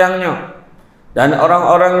sembahyangnya, dan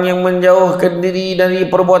orang-orang yang menjauhkan diri dari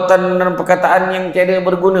perbuatan dan perkataan yang tiada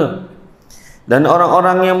berguna, dan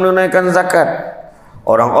orang-orang yang menunaikan zakat,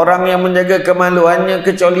 orang-orang yang menjaga kemaluannya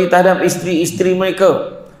kecuali terhadap isteri-isteri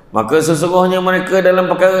mereka, maka sesungguhnya mereka dalam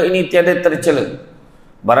perkara ini tiada tercela.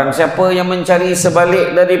 Barang siapa yang mencari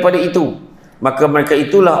sebalik daripada itu, maka mereka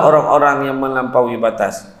itulah orang-orang yang melampaui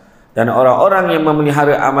batas, dan orang-orang yang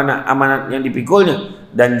memelihara amanat-amanat yang dipikulnya,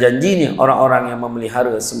 dan janjinya orang-orang yang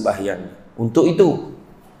memelihara sembahyangnya. Untuk itu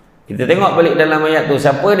kita tengok balik dalam ayat tu,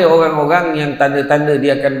 siapa dia orang-orang yang tanda-tanda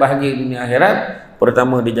dia akan bahagia dunia akhirat.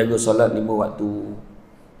 Pertama, dia jaga solat 5 waktu.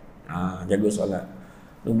 Jaga solat.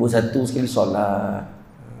 Nombor 1 sekali solat.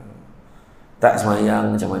 Tak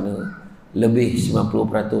sembahyang macam mana? Lebih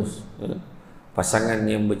 90%. Pasangan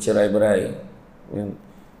yang bercerai-berai,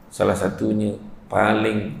 salah satunya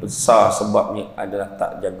paling besar sebabnya adalah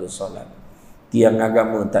tak jaga solat. Tiang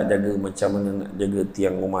agama tak jaga, macam mana nak jaga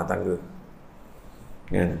tiang rumah tangga?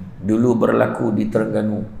 Dulu berlaku di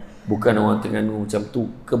Terengganu, bukan orang Terengganu macam tu,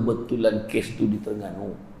 kebetulan kes tu di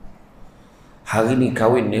Terengganu. Hari ni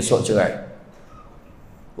kahwin, esok cerai.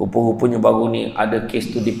 Rupa-rupanya baru ni ada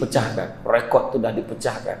kes tu dipecahkan, rekod tu dah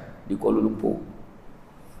dipecahkan di Kuala Lumpur,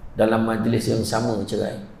 dalam majlis yang sama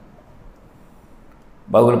cerai.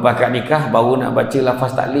 Baru lepas akad nikah, baru nak baca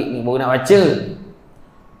lafaz taklik ni, baru nak baca,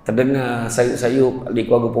 terdengar sayup-sayup di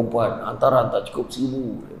keluarga perempuan, hantaran tak cukup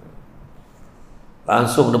 1,000.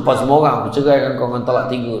 Langsung depan semua orang, berceraikan kau dengan talak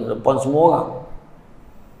 3, depan semua orang,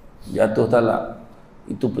 jatuh talak.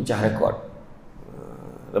 Itu pecah rekod.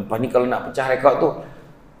 Lepas ni kalau nak pecah rekod tu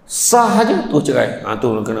sah aja tu cerai.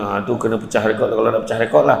 Tu kena pecah rekod. Kalau nak pecah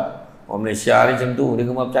rekod lah. Orang Malaysia ni macam tu, dia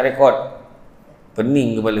kena pecah rekod.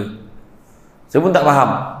 Pening kepala. Saya pun tak faham.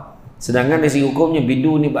 Sedangkan dari segi hukumnya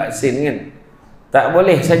bidu ni baksin kan. Tak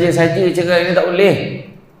boleh saja-saja cerai ni, tak boleh.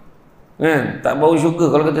 Kan? Tak bau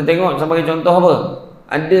syurga. Kalau kita tengok sebagai contoh apa?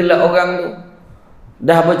 Adalah orang tu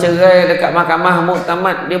dah bercerai dekat mahkamah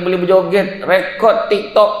muktamad, dia boleh berjoget rekod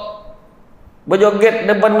TikTok. Berjoget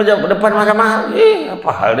depan mahkamah. Apa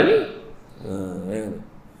hal dia ni?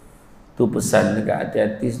 Tu pesan dekat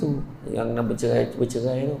artis tu yang nak bercerai tu,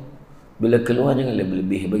 bila keluar jangan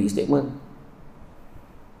lebih-lebih bagi statement.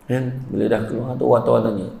 Bila dah keluar tu, wartawan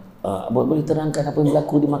tanya, abang boleh terangkan apa yang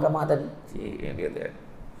berlaku di mahkamah tadi? Dia kata,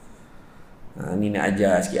 ni nak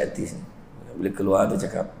ajar sikit artis ni. Bila keluar tu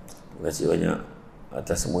cakap, terima kasih banyak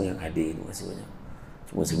atas semua yang hadir, terima kasih banyak.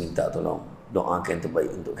 Cuma saya minta tolong doakan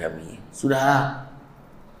terbaik untuk kami. Sudahlah.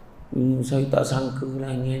 Saya tak sangka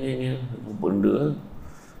lah ni. Benda.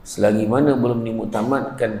 Selagi mana belum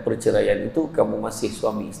dimuktamadkan perceraian itu, kamu masih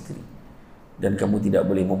suami isteri. Dan kamu tidak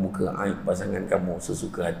boleh membuka aib pasangan kamu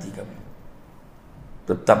sesuka hati kamu.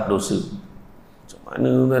 Tetap dosa. Macam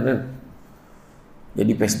mana kan?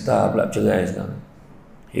 Jadi pesta pula cerai sekarang.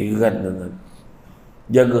 Heran dengan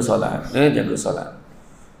jaga solat. Jaga solat.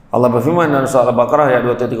 Allah berfirman dalam surah Al-Baqarah ayat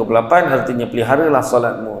 238, artinya peliharalah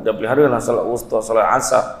solatmu dan peliharalah solat wusta, solat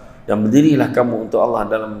asar, dan berdirilah kamu untuk Allah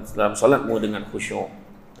dalam solatmu dengan khusyuk.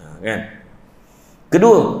 Kan?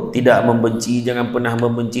 Kedua, tidak membenci. Jangan pernah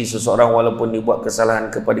membenci seseorang walaupun dia buat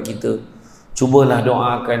kesalahan kepada kita. Cubalah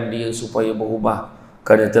doakan dia supaya berubah,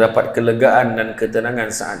 kerana terdapat kelegaan dan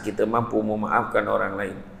ketenangan saat kita mampu memaafkan orang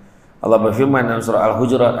lain. Allah berfirman dalam surah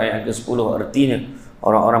Al-Hujurat ayat ke-10, artinya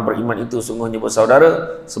orang-orang beriman itu sungguhnya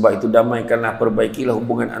bersaudara, sebab itu damaikanlah, perbaikilah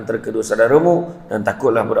hubungan antara kedua saudaramu, dan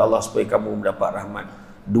takutlah kepada Allah supaya kamu mendapat rahmat.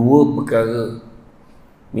 Dua perkara,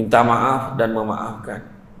 minta maaf dan memaafkan,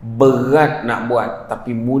 berat nak buat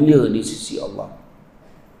tapi mulia di sisi Allah.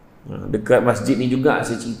 Dekat masjid ni juga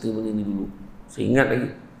saya cerita benda ni dulu. Saya ingat lagi.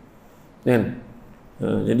 Kan?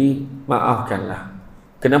 Jadi maafkanlah.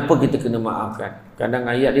 Kenapa kita kena maafkan? Kadang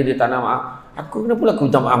ayat dia tak nak maaf. Aku kenapa aku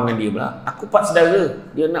minta maaf dengan dia pula? Aku part saudara,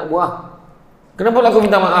 dia anak buah. Kenapa aku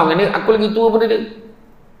minta maaf dengan dia? Aku lagi tua pada dia.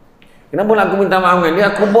 Kenapa aku minta maaf dengan dia?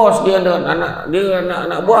 Aku bos, dia ada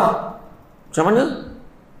anak buah. Macam mana?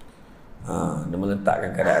 Dia meletakkan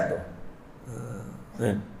keadaan tu.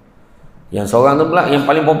 Yang seorang tu pula yang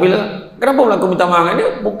paling popular, kenapa pula aku minta maaf dengan dia?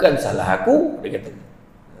 Bukan salah aku, dia kata.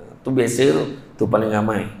 Tu biasa tu paling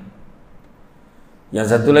ramai.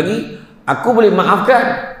 Yang satu lagi, aku boleh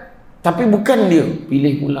maafkan, tapi bukan dia,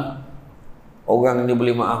 pilih pula orang dia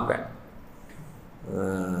boleh maafkan.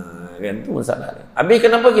 Kan tu masalah dia. Habis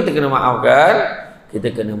kenapa kita kena maafkan? Kita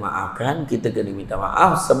kena maafkan, kita kena minta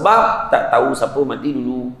maaf sebab tak tahu siapa mati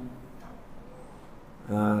dulu.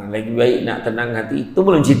 Lagi baik nak tenang hati. Itu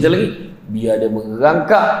belum cerita lagi. Biar dia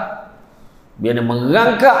merangkak. Biar dia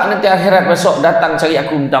merangkak nanti akhirat besok datang cari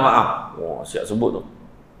aku minta maaf. Wah, siap sebut tu.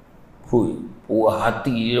 Hui, puas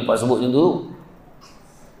hati dia dapat sebut macam tu.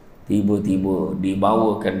 Tiba-tiba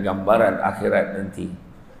dibawakan gambaran akhirat nanti.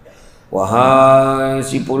 Wahai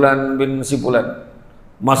si Fulan bin si Fulan,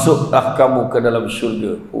 masuklah kamu ke dalam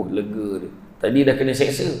syurga. Oh, lega dia. Tadi dah kena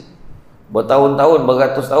seksa bertahun-tahun,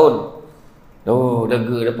 beratus tahun. Oh,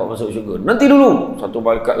 lega dapat masuk syurga. Nanti dulu, satu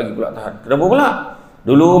balikat lagi pula tahan. Kenapa pula?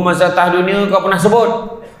 Dulu masa atas dunia kau pernah sebut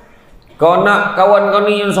kau nak kawan kau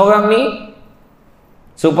ni yang seorang ni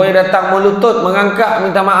supaya datang melutut, mengangkat,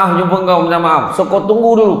 minta maaf, jumpa kau, minta maaf. So kau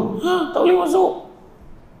tunggu dulu. Tak boleh masuk.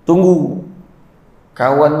 Tunggu.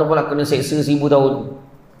 Kawan tu pula kena seksa 1000 tahun.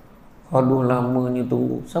 Aduh, lamanya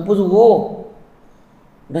tunggu. Siapa suruh?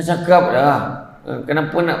 Dah cakap dah.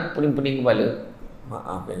 Kenapa nak pening-pening kepala?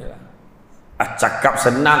 Maafkan je lah. Cakap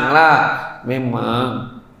senang lah.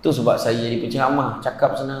 Memang. Tu sebab saya jadi penceramah.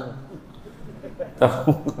 Cakap senang.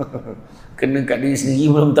 Tahu? Kena kat diri sendiri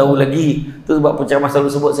belum tahu lagi. Tu sebab penceramah selalu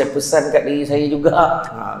sebut saya pesan kat diri saya juga.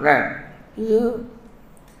 Kan? Ya.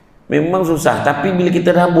 Memang susah. Tapi bila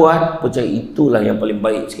kita dah buat, percaya itulah yang paling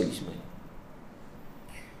baik sekali sebenarnya.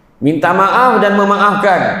 Minta maaf dan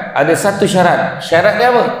memaafkan. Ada satu syarat. Syarat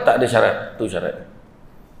dia apa? Tak ada syarat. Tu syarat.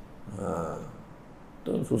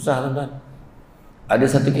 Tu susah tuan-tuan. Ada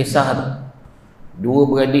satu kisah tu. Dua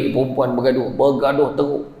beradik perempuan bergaduh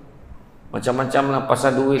teruk. Macam-macam lah,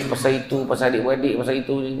 pasal duit, pasal itu, pasal adik-beradik, pasal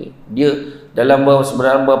itu. Dia dalam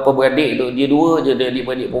berapa beradik tu, dia dua je dia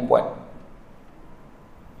adik-beradik perempuan.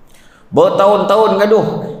 Bertahun-tahun gaduh.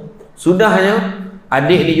 Sudahnya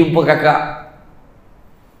adik ni jumpa kakak.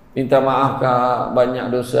 Minta maaf kak,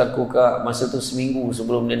 banyak dosa aku kak. Masa tu seminggu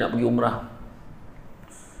sebelum dia nak pergi umrah.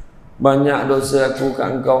 Banyak dosa aku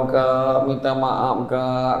kat engkau kak, minta maaf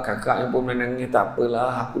kak. Kakaknya pun menangis, tak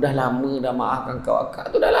apalah, aku dah lama dah maafkan kau.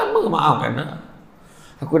 Kak tu dah lama maafkan nak.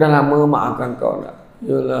 Aku dah lama maafkan kau nak.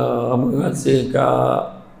 Yalah, terima kasih kak.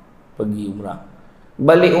 Pergi umrah.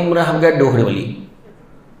 Balik umrah bergaduh dia balik.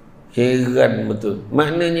 Heran betul.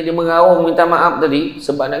 Maknanya dia meraung minta maaf tadi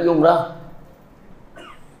sebab nak pergi umrah.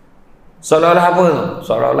 Seolah-olah apa?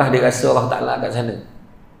 Seolah-olah dia rasa Allah Ta'ala kat sana.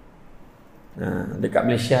 Dekat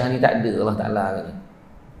Malaysia ni tak ada Allah Ta'ala kata.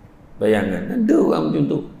 Bayangkan, ada orang macam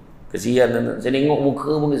tu. Kesian. Saya tengok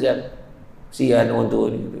muka pun kesian. Kesian orang tua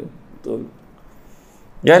ni. Betul.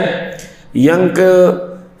 Dan yang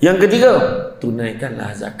ketiga,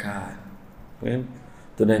 tunaikanlah zakat.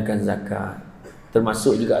 Tunaikan zakat.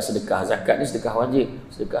 Termasuk juga sedekah. Zakat ni sedekah wajib.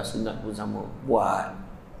 Sedekah sunat pun sama. Buat.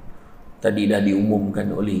 Tadi dah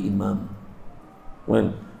diumumkan oleh imam.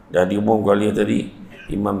 Dah diumumkan oleh tadi.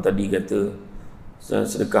 Imam tadi kata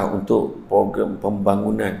sedekah untuk program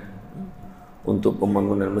pembangunan, untuk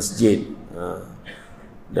pembangunan masjid.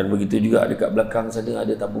 Dan begitu juga dekat belakang sana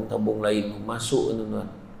ada tabung-tabung lain. Masuk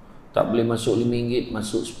tuan-tuan. Tak boleh masuk RM5,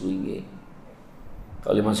 masuk RM10.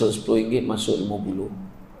 Tak boleh masuk RM10, masuk RM50.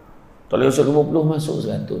 Tak boleh masuk RM50, masuk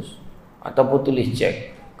RM100. Ataupun tulis cek.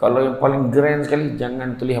 Kalau yang paling grand sekali,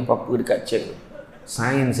 jangan tulis apa-apa dekat cek.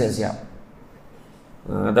 Sign saya siap.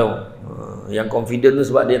 Tahu? Yang confident tu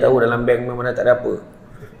sebab dia tahu dalam bank memang dah tak ada apa.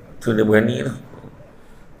 Tu dia berani tu.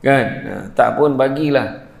 Kan? Tak pun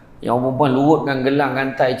bagilah. Yang perempuan lurutkan gelang,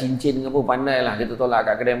 rantai, cincin ke apa, pandailah kita tolak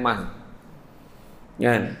kat kedai emas.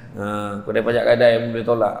 Kan? Kedai pajak kedai boleh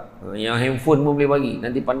tolak. Yang handphone pun boleh bagi.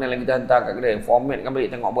 Nanti pandailah kita hantar kat kedai. Formatkan balik,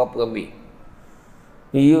 tengok berapa ambil.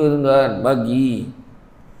 Ya tuan-tuan, bagi.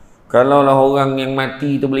 Kalaulah orang yang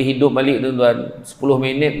mati tu boleh hidup balik tuan-tuan, 10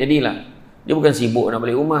 minit jadilah. Dia bukan sibuk nak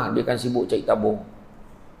balik rumah, dia kan sibuk cari tabung.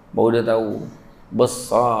 Baru dia tahu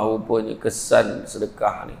besar rupanya kesan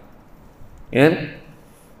sedekah ni. Kan?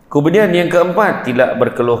 Kemudian yang keempat, tidak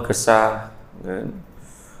berkeluh kesah. Kan?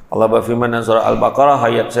 Allah berfirman dalam surah Al-Baqarah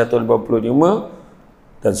ayat 155,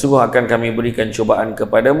 dan sungguh akan kami berikan cubaan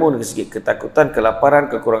kepadamu dari segi ketakutan,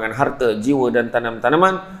 kelaparan, kekurangan harta, jiwa dan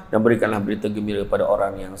tanam-tanaman, dan berikanlah berita gembira pada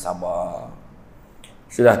orang yang sabar.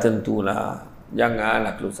 Sudah tentulah,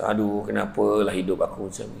 janganlah keluh, aduh kenapalah hidup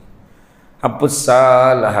aku macam ni, apa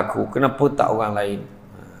salah aku, kenapa tak orang lain.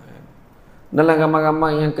 Dalam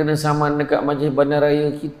ramai-ramai yang kena saman dekat majlis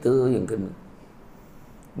bandaraya, kita yang kena.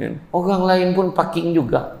 Orang lain pun parking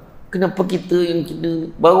juga, kenapa kita yang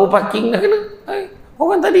kena? Baru parking dah kena,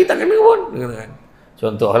 orang tadi tak kena pun.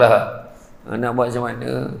 Contohlah, nak buat macam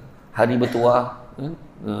mana hari bertuah,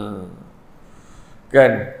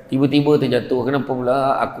 kan tiba-tiba terjatuh, kenapa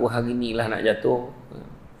pula aku hari ni lah nak jatuh.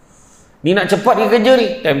 Ni nak cepat ke kerja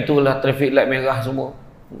ni, time tu lah traffic light merah semua.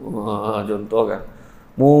 Contoh kan,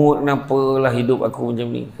 mungut kenapalah hidup aku macam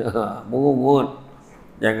ni. Mungut,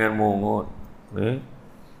 jangan mungut.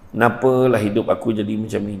 Kenapalah hidup aku jadi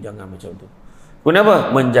macam ni, jangan macam tu.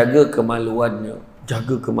 Kenapa? Menjaga kemaluannya,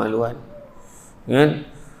 jaga kemaluan. Kan?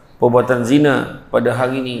 Perbuatan zina pada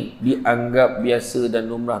hari ini dianggap biasa dan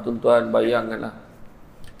lumrah. Tuan-tuan bayangkanlah.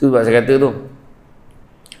 Itu sebab saya kata tu,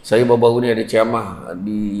 saya baru-baru ni ada ceramah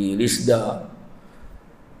di Risda,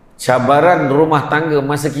 cabaran rumah tangga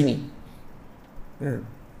masa kini. 3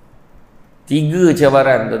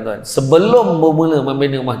 cabaran tuan-tuan sebelum bermula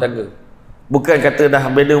membina rumah tangga. Bukan kata dah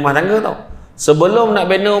bina rumah tangga tau, sebelum nak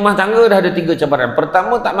bina rumah tangga dah ada 3 cabaran.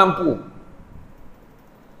 Pertama, tak mampu.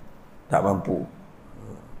 Tak mampu.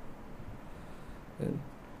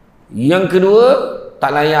 Yang kedua,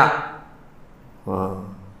 tak layak.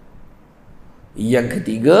 Yang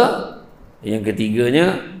ketiganya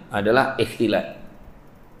adalah ikhtilat.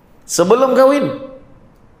 Sebelum kahwin.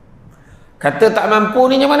 Kata tak mampu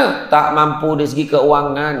ni macam mana? Tak mampu dari segi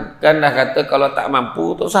keuangan. Kan dah kata kalau tak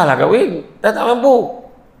mampu tak usahlah kahwin. Dah tak mampu.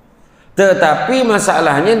 Tetapi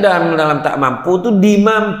masalahnya dalam tak mampu tu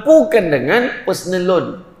dimampukan dengan personal loan,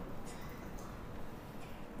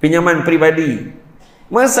 pinjaman peribadi.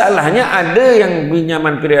 Masalahnya ada yang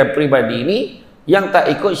pinjaman peribadi ni yang tak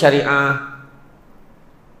ikut syariah.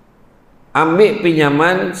 Ambil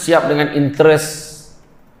pinjaman siap dengan interest.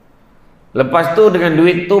 Lepas tu dengan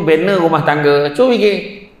duit tu bina rumah tangga. Cuba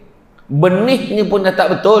fikir, benihnya pun dah tak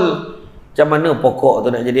betul, macam mana pokok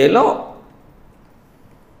tu nak jadi elok?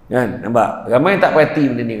 Kan? Nampak? Ramai tak perhati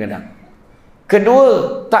benda ni kadang. Kedua,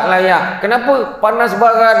 tak layak. Kenapa? Panas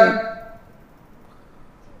baran.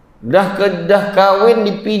 Dah kahwin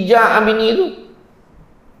dipijak bini tu.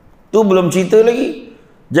 Tu belum cerita lagi.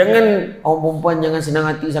 Jangan, orang perempuan jangan senang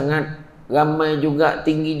hati sangat. Ramai juga,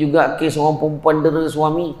 tinggi juga kes orang perempuan dera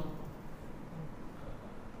suami.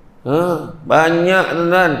 Banyak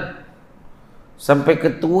tuan-tuan. Sampai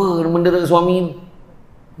ketua mendera suami.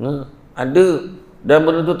 Ada. Dan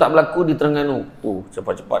benda tu tak berlaku di Terengganu.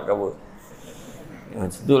 Cepat-cepat cover.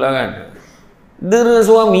 Itulah kan. Dera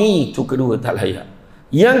suami. Itu kedua, tak layak.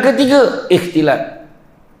 Yang ketiga, ikhtilat.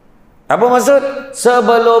 Apa maksud?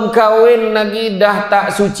 Sebelum kahwin lagi dah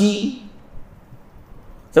tak suci.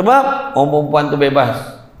 Sebab orang perempuan tu bebas.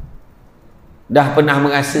 Dah pernah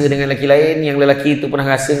merasa dengan lelaki lain, yang lelaki tu pernah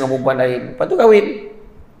rasa dengan perempuan lain. Lepas tu kahwin.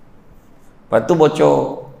 Lepas tu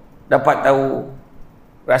bocor. Dapat tahu.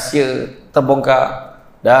 Rahsia terbongkar.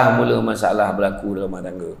 Dah mula masalah berlaku dalam rumah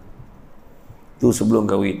tangga. Tu sebelum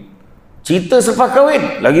kahwin. Cerita selepas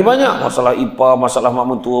kahwin lagi banyak. Masalah ipar, masalah mak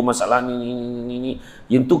mentua, masalah ni.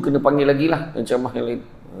 Yang tu kena panggil lagi lah yang ceramah yang lain.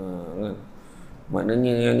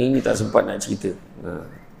 Maknanya yang ini tak sempat nak cerita.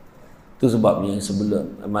 Tu sebabnya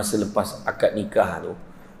sebelum, masa lepas akad nikah tu,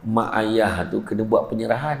 mak ayah tu kena buat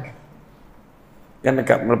penyerahan. Kan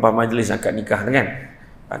dekat lepas majlis akad nikah kan,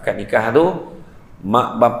 akad nikah tu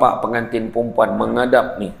mak bapak pengantin perempuan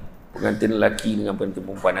menghadap ni pengantin lelaki dengan pengantin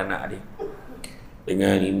perempuan anak dia.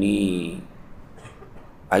 Dengan ini,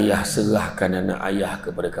 ayah serahkan anak ayah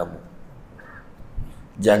kepada kamu.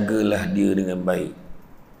 Jagalah dia dengan baik.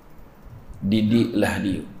 Didiklah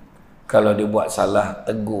dia. Kalau dia buat salah,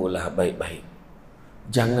 tegurlah baik-baik.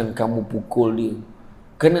 Jangan kamu pukul dia.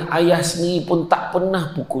 Kerana ayah sendiri pun tak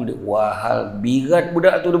pernah pukul dia. Wahal birat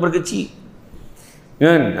budak tu dia berkecil.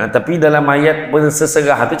 Kan? Tapi dalam ayat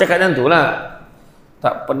berseserah tu cakap macam tu lah.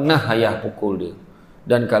 Tak pernah ayah pukul dia.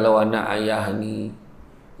 Dan kalau anak ayah ni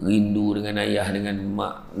rindu dengan ayah, dengan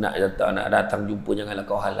mak, nak datang jumpa, janganlah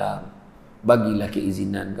kau halang. Bagilah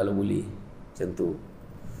keizinan kalau boleh. Macam tu.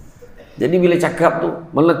 Jadi bila cakap tu,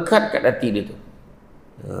 melekat kat hati dia tu.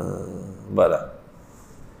 Nampak tak?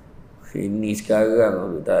 Ini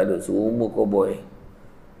sekarang tak ada seumur cowboy.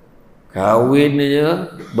 Kahwin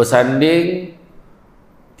aja, bersanding,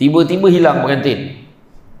 tiba-tiba hilang pengantin.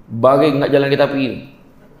 Baring kat jalan kereta api.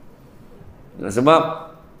 Sebab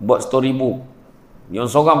buat storybook. Yang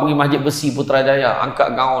seorang pergi Masjid Besi Putrajaya,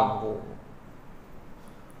 angkat gaun.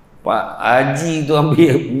 Pak Haji tu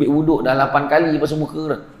ambil wuduk dah 8 kali lepas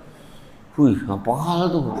muka dah. Hui, apa hal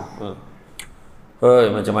tu?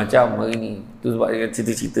 Hoi, macam-macam hari ni. Tu sebab dia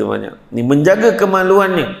cerita-cerita banyak. Ni menjaga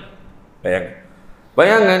kemaluannya.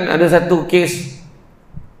 Bayangkan ada satu kes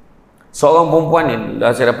seorang perempuan ni,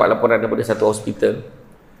 saya dapat laporan daripada satu hospital.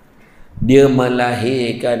 Dia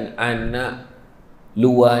melahirkan anak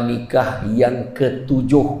luar nikah yang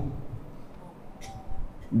ke-7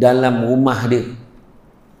 dalam rumah dia.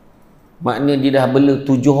 Maknanya dia dah bela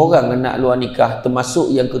 7 orang anak luar nikah,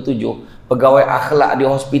 termasuk yang ke-7. Pegawai akhlak di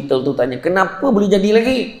hospital tu tanya, kenapa boleh jadi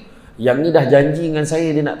lagi? Yang ni dah janji dengan saya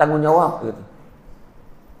dia nak tanggungjawab, kata.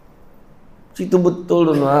 Cerita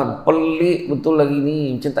betul tu, pelik betul lagi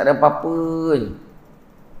ni, macam tak ada apa-apa je.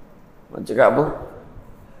 Mak cakap apa?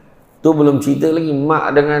 Tu belum cerita lagi mak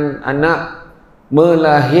dengan anak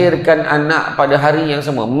melahirkan anak pada hari yang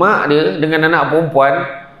sama. Mak dia dengan anak perempuan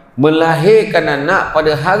melahirkan anak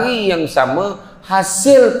pada hari yang sama,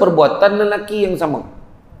 hasil perbuatan lelaki yang sama.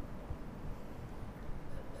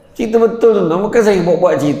 Cerita betul tu, bukan saya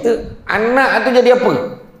buat-buat cerita. Anak tu jadi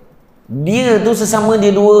apa? Dia tu sesama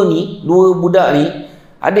dia dua budak ni,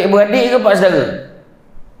 adik-beradik ke pak saudara?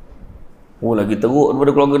 Oh, lagi teruk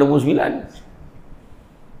daripada keluarga nombor 9.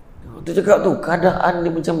 Dia cakap tu, keadaan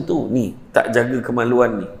dia macam tu. Ni, tak jaga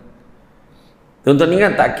kemaluan ni. Tuan-tuan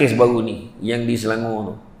ingat tak kes baru ni, yang di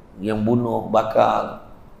Selangor tu, yang bunuh,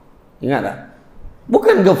 bakar? Ingat tak?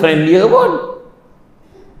 Bukan girlfriend dia pun.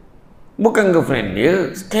 Bukan girlfriend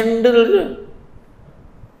dia, skandal dia.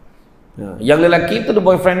 Yang lelaki tu ada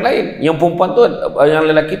boyfriend lain, yang perempuan tu, yang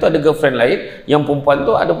lelaki tu ada girlfriend lain, yang perempuan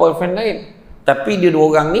tu ada boyfriend lain. Tapi dia dua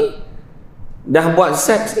orang ni dah buat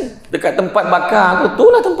seks ni dekat tempat bakar tu.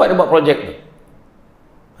 Itulah tempat dia buat projek tu.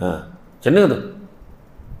 Macam mana tu?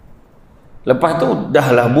 Lepas tu dah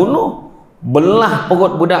lah bunuh, belah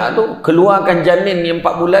perut budak tu, keluarkan janin yang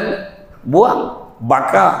 4 bulan, buang,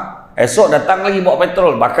 bakar. Esok datang lagi bawa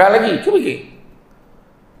petrol, bakar lagi. Cuba fikir.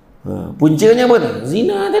 Puncanya apa tu?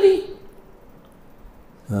 Zina tadi.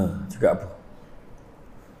 Cakap apa?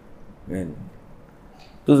 Kan?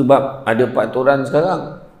 Tu sebab ada peraturan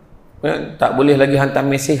sekarang, kan? Tak boleh lagi hantar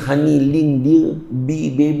mesej honey link dia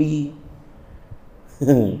baby.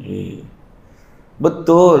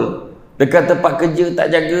 Betul. Dekat tempat kerja tak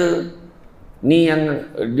jaga. Ni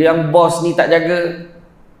yang bos ni tak jaga.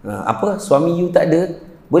 Apa? Suami you tak ada.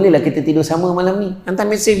 Bolehlah kita tidur sama malam ni. Hantar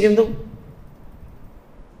mesej macam tu.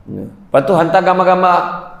 Lepas tu hantar gambar-gambar,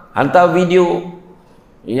 hantar video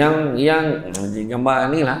yang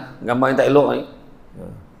gambar ni lah, gambar yang tak elok ni.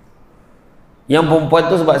 Yang perempuan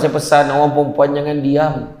tu sebab saya pesan orang perempuan jangan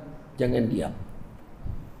diam. Jangan diam.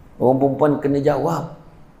 Orang perempuan kena jawab.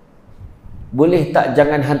 Boleh tak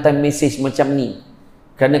jangan hantar mesej macam ni?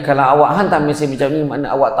 Kerana kalau awak hantar mesej macam ni,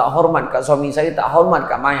 makna awak tak hormat kat suami saya, tak hormat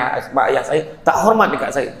kat mak ayah saya, tak hormat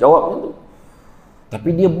dekat saya. Jawab macam tu.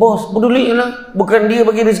 Tapi dia bos, peduli lah. Bukan dia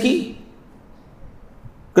bagi rezeki.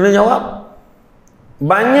 Kena jawab.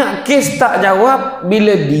 Banyak kes tak jawab,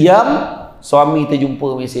 bila diam, suami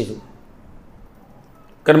terjumpa mesej tu.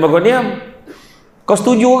 Kenapa kau diam? Kau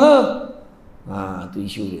setuju ke? Tu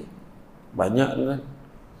isu dia. Banyak tu kan.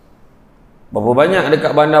 Berapa banyak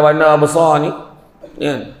dekat bandar-bandar besar ni,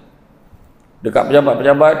 kan? Dekat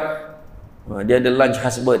pejabat-pejabat, dia ada lunch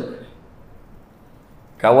husband.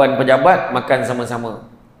 Kawan pejabat makan sama-sama.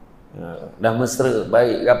 Dah mesra,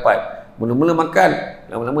 baik, rapat. Mula-mula makan,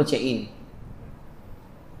 lama-lama check in.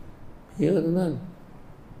 Ya tuan-tuan.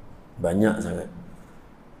 Banyak sangat.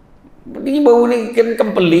 Ini baru ni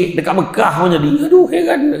kan pelik, dekat Mekah pun jadi. Aduh,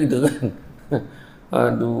 heran kita kan.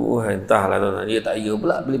 Aduh, entahlah tuan-tuan. Dia tak ya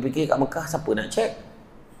pula. Bila fikir kat Mekah, siapa nak check?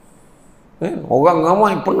 Kan? Orang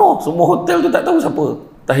ramai penuh, semua hotel tu tak tahu siapa.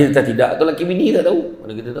 Tidak, tu lelaki bini tak tahu.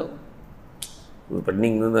 Mana kita tahu?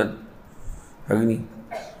 Pening tuan-tuan hari ni.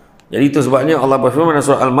 Jadi itu sebabnya Allah berfirman dalam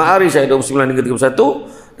surah Al-Ma'arij ayat 29 hingga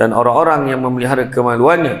 31, dan orang-orang yang memelihara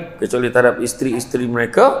kemaluannya kecuali terhadap isteri-isteri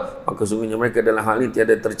mereka, maka sungguhnya mereka dalam hal ini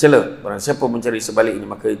tiada tercela. Barang siapa mencari sebaliknya,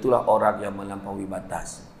 maka itulah orang yang melampaui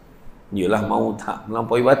batas. Yalah, mau tak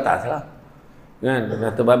melampaui batas lah, kan?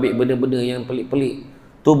 Kata babik benda-benda yang pelik-pelik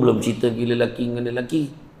tu, belum cerita gila lelaki dengan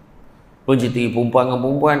lelaki, belum cerita perempuan dengan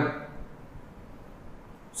perempuan.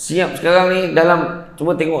 Siap sekarang ni dalam,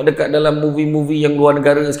 cuba tengok dekat dalam movie-movie yang luar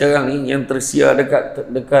negara sekarang ni, yang tersiar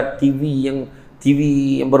dekat TV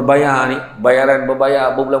yang berbayar ni, bayaran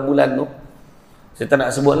berbayar berbulan-bulan tu. Saya tak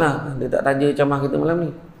nak sebut lah, dia tak tanya camah kita malam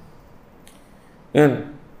ni, kan?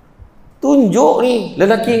 Tunjuk ni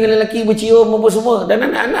lelaki dengan lelaki bercium apa semua, dan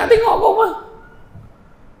anak-anak tengok kau mah.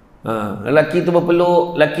 Lelaki tu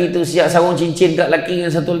berpeluk, lelaki tu siap sarung cincin kat lelaki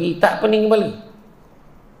yang satu lagi, tak pening kepala.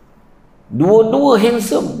 Dua-dua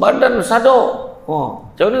handsome, badan sadar.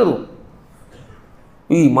 Macam mana tu?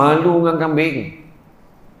 Malu dengan kambing.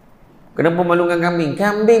 Kenapa malu dengan kambing?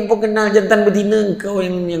 Kambing pun kenal jantan betina, kau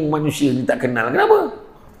yang manusia ni tak kenal. Kenapa?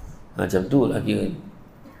 Macam tu lah kira.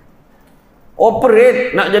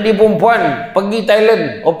 Operate nak jadi perempuan, pergi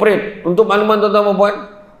Thailand, operate. Untuk makluman tuan-tuan perempuan,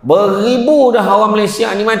 beribu dah orang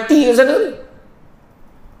Malaysia ni mati kat sana.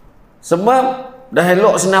 Sebab dah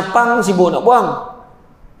elok senapang, sibuk nak buang.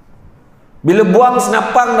 Bila buang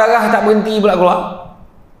senapang, darah tak berhenti pula keluar.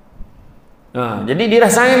 Jadi dia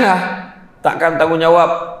dah sign lah. Takkan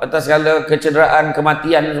tanggungjawab atas segala kecederaan,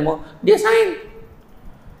 kematian semua. Dia sign.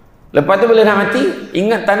 Lepas tu bila dah mati,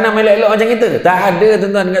 ingat tanam elok-elok macam kita? Tak ada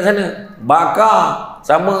tuan-tuan dekat sana. Bakar.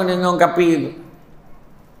 Sama dengan orang kafir tu.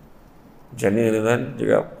 Macam mana tuan-tuan?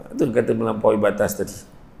 Itu kata melampaui batas tadi.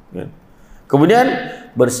 Kemudian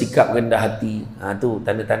bersikap rendah hati. Tu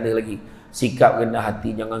tanda-tanda lagi. Sikap rendah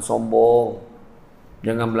hati, jangan sombong,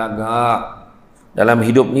 jangan belagak. Dalam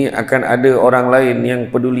hidup ni akan ada orang lain yang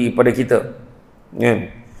peduli pada kita.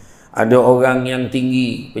 Ada orang yang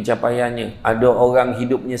tinggi pencapaiannya, ada orang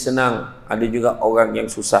hidupnya senang, ada juga orang yang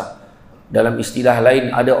susah. Dalam istilah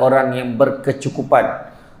lain, ada orang yang berkecukupan,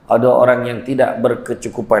 ada orang yang tidak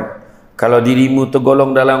berkecukupan. Kalau dirimu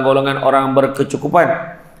tergolong dalam golongan orang berkecukupan,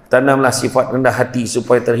 tanamlah sifat rendah hati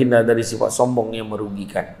supaya terhindar dari sifat sombong yang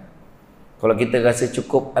merugikan. Kalau kita rasa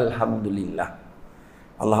cukup, alhamdulillah.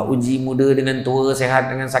 Allah uji muda dengan tua, sehat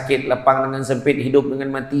dengan sakit, lapang dengan sempit, hidup dengan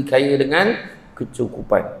mati, kaya dengan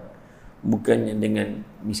kecukupan. Bukannya dengan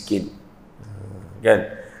miskin. Kan?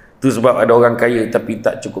 Itu sebab ada orang kaya tapi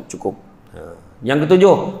tak cukup-cukup. Yang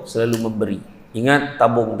ketujuh, selalu memberi. Ingat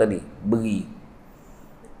tabung tadi, beri.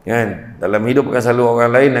 Kan? Dalam hidup akan selalu orang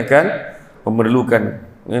lain akan memerlukan.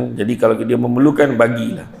 Kan? Jadi kalau dia memerlukan,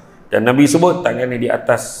 bagilah. Dan Nabi sebut tangannya di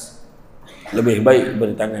atas lebih baik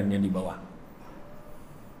daripada tangan yang di bawah.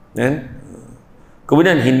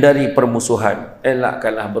 Kemudian hindari permusuhan.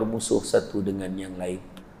 Elakkanlah bermusuh satu dengan yang lain.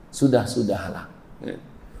 Sudah-sudahlah.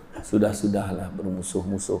 Sudah-sudahlah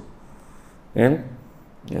bermusuh-musuh.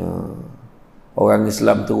 Orang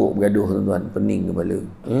Islam teruk bergaduh tuan-tuan, pening kepala.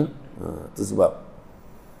 Itu sebab.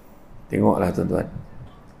 Tengoklah tuan-tuan.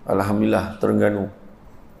 Alhamdulillah Terengganu.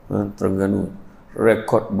 Terengganu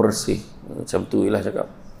rekod bersih. Macam tu ialah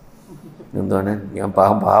cakap. Tuan-tuan kan, yang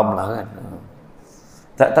faham-faham lah kan.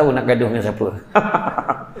 Tak tahu nak gaduh dengan siapa.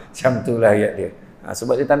 Macam tu lah ayat dia.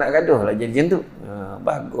 Sebab dia tak nak gaduh lah jadi macam tu.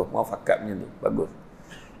 Bagus, muafakat macam tu. Bagus.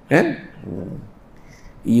 Kan?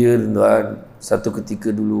 Ya tuan-tuan, satu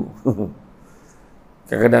ketika dulu.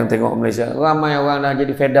 Kadang-kadang tengok Malaysia, ramai orang dah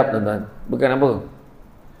jadi fed up tuan-tuan. Bukan apa.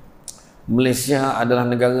 Malaysia adalah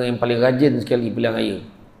negara yang paling rajin sekali pilihan raya.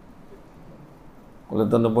 Kalau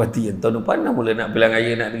tuan-tuan perhatian, tahun depan dah mula nak pilihan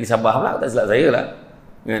raya, nak pergi Sabah pula, tak silap saya lah.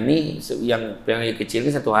 Ni yang pilihan raya kecil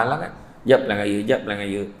ni satu hal lah kan. Jap pilihan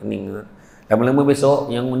raya, pening tu. Lama-lama besok,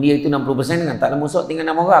 yang undi itu 60% kan. Tak lama besok tinggal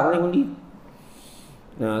 6 orang yang undi.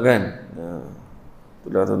 Kan?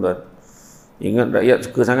 Itulah tuan-tuan. Ingat rakyat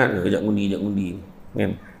suka sangat ke kejap undi.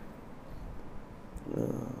 Kan?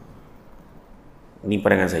 Ni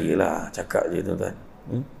pandangan saya lah, cakap je tuan-tuan.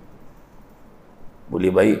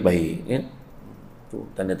 Boleh baik-baik kan? Tu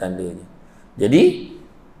tanda-tandanya. Jadi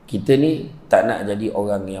kita ni tak nak jadi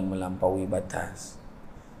orang yang melampaui batas.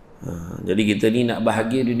 Jadi kita ni nak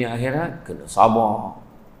bahagia dunia akhirat, kena sabar.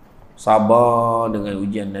 Sabar dengan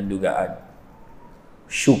ujian dan dugaan.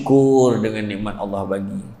 Syukur dengan nikmat Allah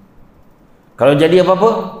bagi. Kalau jadi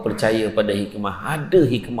apa-apa, percaya pada hikmah. Ada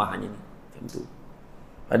hikmahnya ni. Macam tu.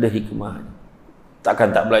 Ada hikmahnya.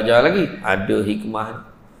 Takkan tak belajar lagi. Ada hikmah.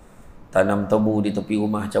 Tanam tebu di tepi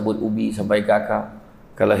rumah, cabut ubi sampai ke akar.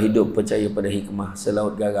 Kalau hidup percaya pada hikmah,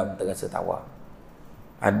 selaut garam terasa tawar.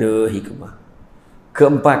 Ada hikmah.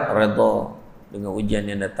 Keempat, redha dengan ujian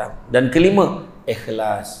yang datang. Dan kelima,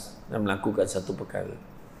 ikhlas dalam melakukan satu perkara.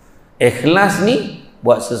 Ikhlas ni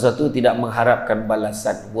buat sesuatu tidak mengharapkan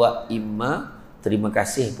balasan. Buat imma, terima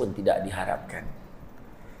kasih pun tidak diharapkan.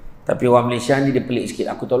 Tapi orang Malaysia ni dia pelik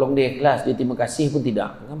sikit. Aku tolong dia ikhlas, dia terima kasih pun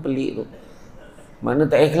tidak. Kan pelik tu. Mana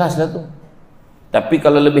tak ikhlas lah tu. Tapi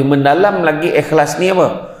kalau lebih mendalam lagi ikhlas ni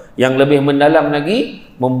apa? Yang lebih mendalam lagi,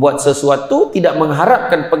 membuat sesuatu tidak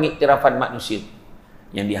mengharapkan pengiktirafan manusia.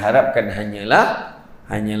 Yang diharapkan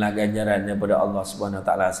hanyalah ganjaran daripada Allah Subhanahu Wa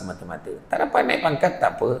Taala semata-mata. Tak dapat naik pangkat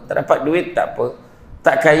tak apa, tak dapat duit tak apa,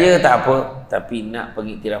 tak kaya tak apa, tapi nak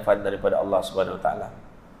pengiktirafan daripada Allah Subhanahu Wa Taala.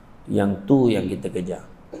 Yang tu yang kita kejar.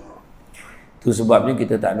 Itu sebabnya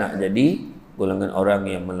kita tak nak jadi golongan orang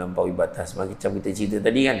yang melampaui batas. Macam kita cerita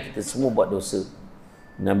tadi kan, kita semua buat dosa.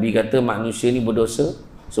 Nabi kata manusia ni berdosa,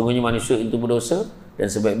 sungguhnya manusia itu berdosa, dan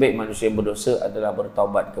sebaik-baik manusia yang berdosa adalah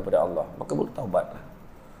bertaubat kepada Allah. Maka bertaubatlah.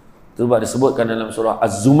 Itu disebutkan dalam surah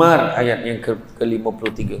Az-Zumar ayat yang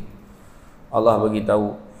ke-53. Allah bagi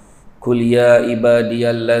tahu, "Qul ya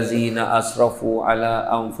ibadiyallazina asrafu ala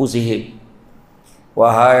anfusihim."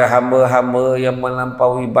 Wahai hamba-hamba yang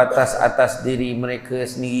melampaui batas atas diri mereka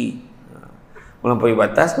sendiri. Melampaui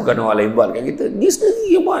batas bukan orang lain buat kat kita, dia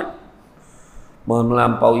sendiri yang buat.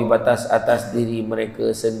 Melampaui batas atas diri mereka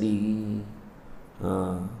sendiri.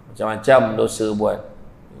 Macam-macam dosa buat.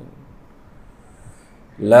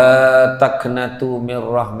 La taqnatu min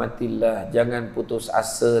rahmatillah. Jangan putus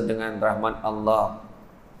asa dengan rahmat Allah.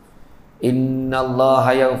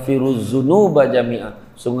 Innallaha yaghfiru dzunuba jami'a.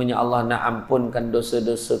 Sungguhnya Allah nak ampunkan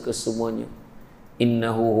dosa-dosa kesemuanya.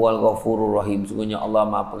 Innahu huwal ghafurur rahim. Sungguhnya Allah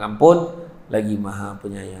Maha Pengampun lagi Maha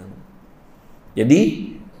Penyayang.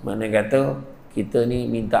 Jadi mana kata kita ni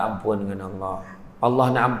minta ampun dengan Allah.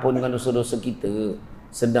 Allah nak ampunkan dosa-dosa kita.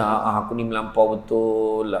 Sedar aku ni melampau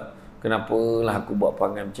betul lah. Kenapalah aku buat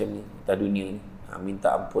perangai macam ni atas dunia ni.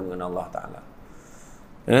 Minta ampun dengan Allah Ta'ala.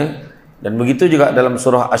 Dan begitu juga dalam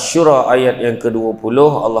surah Asy-Syura ayat yang ke-20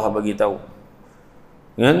 Allah bagi tahu.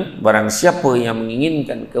 Barang siapa yang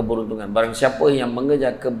menginginkan keberuntungan, barang siapa yang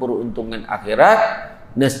mengejar keberuntungan akhirat,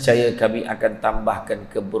 nescaya kami akan tambahkan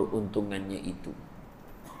keberuntungannya itu.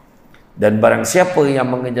 Dan barang siapa yang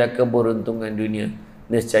mengejar keberuntungan dunia,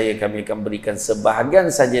 nescaya kami akan berikan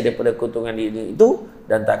sebahagian saja daripada keuntungan dunia itu,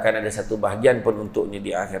 dan takkan ada satu bahagian pun untuknya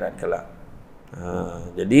di akhirat kelak.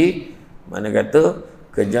 Jadi mana kata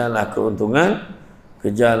kejarlah keuntungan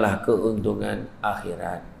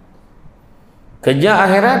akhirat. Kejar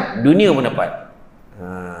akhirat, dunia pun dapat.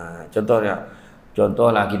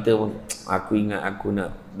 Contohlah kita pun, aku ingat aku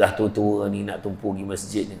nak dah tua-tua ni nak tumpu pergi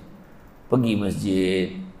masjid ni. Pergi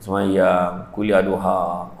masjid, semayang, kuliah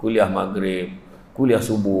duha, kuliah maghrib, kuliah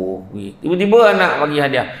subuh. Tiba-tiba anak bagi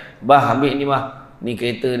hadiah. Bah, ambil ni bah. Ni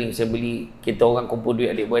kereta ni saya beli. Kita orang kumpul duit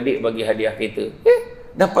adik-beradik bagi hadiah kereta.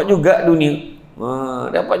 Dapat juga dunia.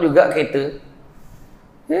 Dapat juga kereta.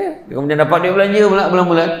 Kemudian dapat duit belanja pula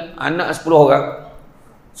bulan-bulan. Anak 10 orang.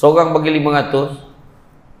 Seorang bagi 500.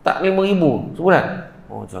 Tak 5,000 sebulan.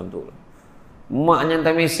 Macam tu. Maknya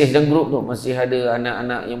hantar mesej dalam grup tu. Masih ada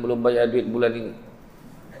anak-anak yang belum bayar duit bulan ini.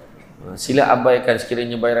 Sila abaikan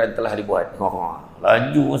sekiranya bayaran telah dibuat.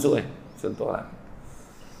 Laju masuk kan. Contohlah.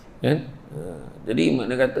 Jadi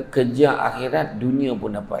makna kata kejar akhirat, dunia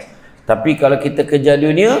pun dapat. Tapi kalau kita kejar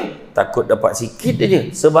dunia, takut dapat sikit aja,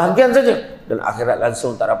 sebahagian saja, dan akhirat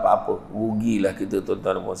langsung tak dapat apa. Rugilah kita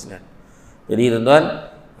tuan-tuan dan puan-puan. Jadi tuan-tuan,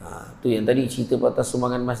 tu yang tadi cerita pasal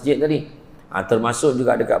sumbangan masjid tadi. Termasuk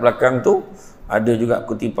juga dekat belakang tu ada juga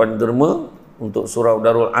kutipan derma untuk surau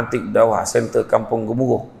Darul Atik Dawah Center Kampung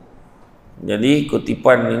Gemuruh. Jadi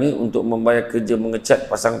kutipan ini untuk membayar kerja mengecat,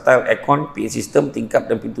 pasang tile, aircon, PA sistem, tingkap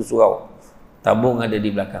dan pintu surau. Tabung ada di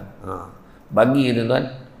belakang. Bagi tuan-tuan,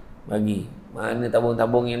 bagi. Mana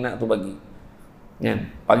tabung-tabung yang nak tu bagi.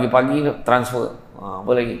 Pagi-pagi transfer.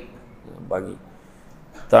 Apa lagi? Bagi.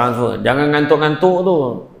 Transfer. Jangan ngantuk-ngantuk tu.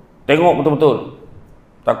 Tengok betul-betul.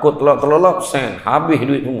 Takut terlelap, sen. Habis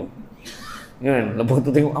duit semua. Lepas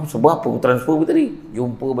tu tengok, sebab apa transfer tadi?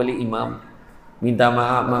 Jumpa balik imam. Minta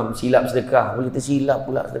maaf, mam. Silap sedekah. Boleh tersilap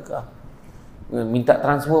pula sedekah. Minta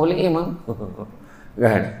transfer balik imam.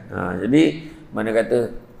 Kan? Jadi, mana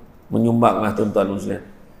kata, menyumbanglah tuan-tuan muslim.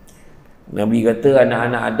 Nabi kata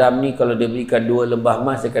anak-anak Adam ni kalau dia berikan 2 lembah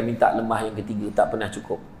emas, dia akan minta lembah yang ketiga, tak pernah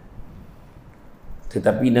cukup.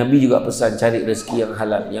 Tetapi Nabi juga pesan cari rezeki yang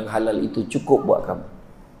halal. Yang halal itu cukup buat kamu.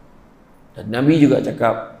 Dan Nabi juga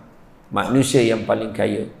cakap manusia yang paling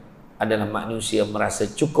kaya adalah manusia yang merasa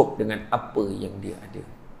cukup dengan apa yang dia ada.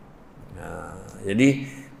 Jadi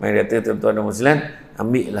mari kata tuan-tuan dan muslim,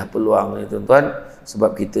 ambillah peluang ni tuan-tuan,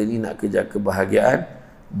 sebab kita ni nak kejar kebahagiaan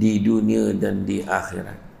di dunia dan di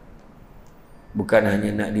akhirat. Bukan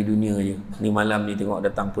hanya nak di dunia je. Ni malam ni tengok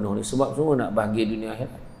datang penuh ni. Sebab semua nak bahagia dunia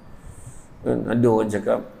akhirat. Ada orang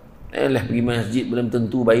cakap, pergi masjid belum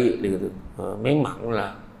tentu baik, dia kata.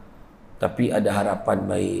 Memanglah. Tapi ada harapan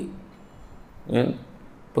baik.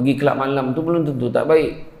 Pergi kelab malam tu belum tentu tak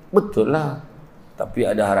baik. Betul lah. Tapi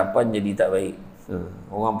ada harapan jadi tak baik.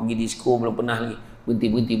 Orang pergi disko belum pernah lagi.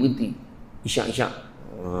 Berhenti. Isyak.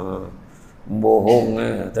 Bohong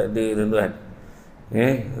tak ada tuan-tuan.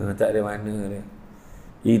 Tak ada mana dia.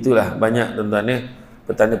 Itulah banyak tuan-tuan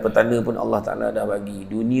petanda-petanda pun Allah Ta'ala dah bagi.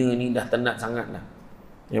 Dunia ni dah tenat sangat dah.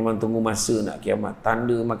 Memang tunggu masa nak kiamat.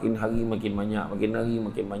 Tanda makin hari makin banyak, makin hari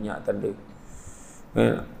makin banyak tanda.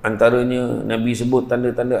 Antaranya Nabi sebut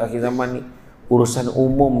tanda-tanda akhir zaman ni, urusan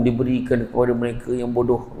umum diberikan kepada mereka yang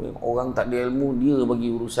bodoh. Orang tak ada ilmu, dia bagi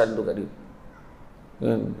urusan tu kat dia.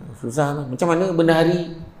 Kan? Susah lah. Macam mana benda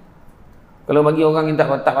hari? Kalau bagi orang yang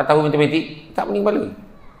tak tahu matematik, tak pening kepala.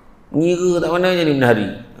 Mengira tak mana jadi benda hari.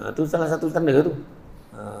 Tu salah satu tanda tu.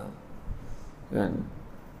 Kan?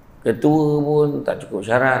 Ketua pun tak cukup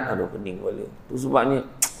syarat, aduh pening kepala. Tu sebabnya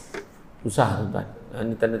susah tuan-tuan.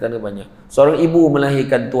 Ini tanda-tanda banyak. Seorang ibu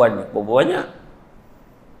melahirkan tuannya, berapa banyak?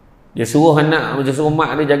 Dia suruh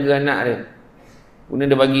mak dia jaga anak dia. Kemudian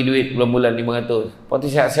dia bagi duit bulan-bulan 500. Lepas tu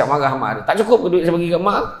siap-siap marah mak dia. Tak cukup ke duit saya bagi kat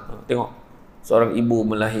mak? Tengok. Seorang ibu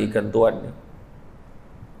melahirkan tuannya.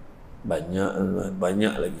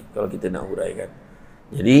 Banyak lagi kalau kita nak huraikan.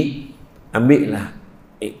 Jadi, ambillah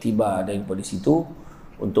iktibar daripada situ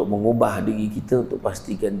untuk mengubah diri kita, untuk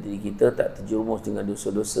pastikan diri kita tak terjerumus dengan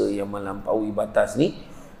dosa-dosa yang melampaui batas ni.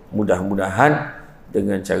 Mudah-mudahan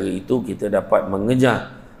dengan cara itu kita dapat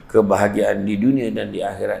mengejar kebahagiaan di dunia dan di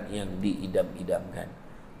akhirat yang diidam-idamkan.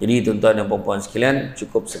 Jadi tuan-tuan dan puan-puan sekalian,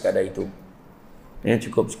 cukup sekadar itu. Ya,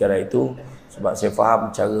 cukup sekadar itu sebab saya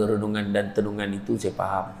faham cara renungan dan tenungan itu saya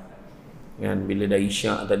faham. Kan bila dah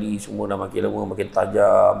isyak tadi semua dah makin lama makin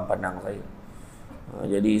tajam pandang saya.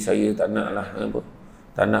 Jadi saya tak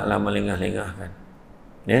naklah melengah-lengahkan.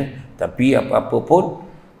 Ya, tapi apa-apa pun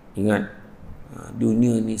ingat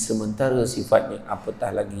dunia ni sementara sifatnya,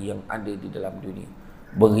 apatah lagi yang ada di dalam dunia.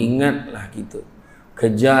 Beringatlah kita,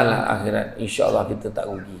 kejarlah akhirat, insya-Allah kita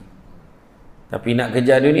tak rugi. Tapi nak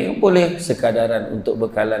kejar dunia boleh sekadaran untuk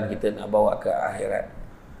bekalan kita nak bawa ke akhirat.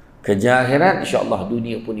 Kejar akhirat, insya-Allah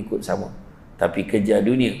dunia pun ikut sama. Tapi kejar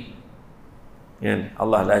dunia, kan,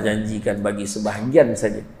 Allah dah janjikan bagi sebahagian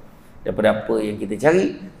saja daripada apa yang kita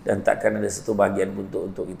cari, dan takkan ada satu bahagian pun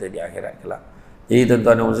untuk kita di akhirat kelak. Jadi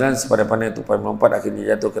tuan-tuan dan puan-puan, sepada pandai tupai melompat akhirnya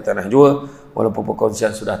jatuh ke tanah jua. Walaupun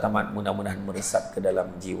perkongsian sudah tamat, mudah-mudahan meresap ke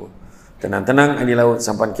dalam jiwa. Tenang-tenang di laut,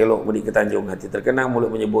 sampan kelok beri ke tanjung, hati terkenang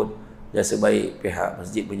mulut menyebut, jasa baik pihak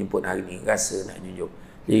masjid menjemput hari ini, rasa nak junjung.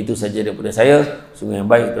 Jadi itu saja daripada saya. Sungguh yang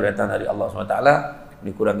baik itu datang dari Allah SWT.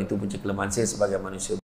 Ini kurang itu punca kelemahan saya sebagai manusia.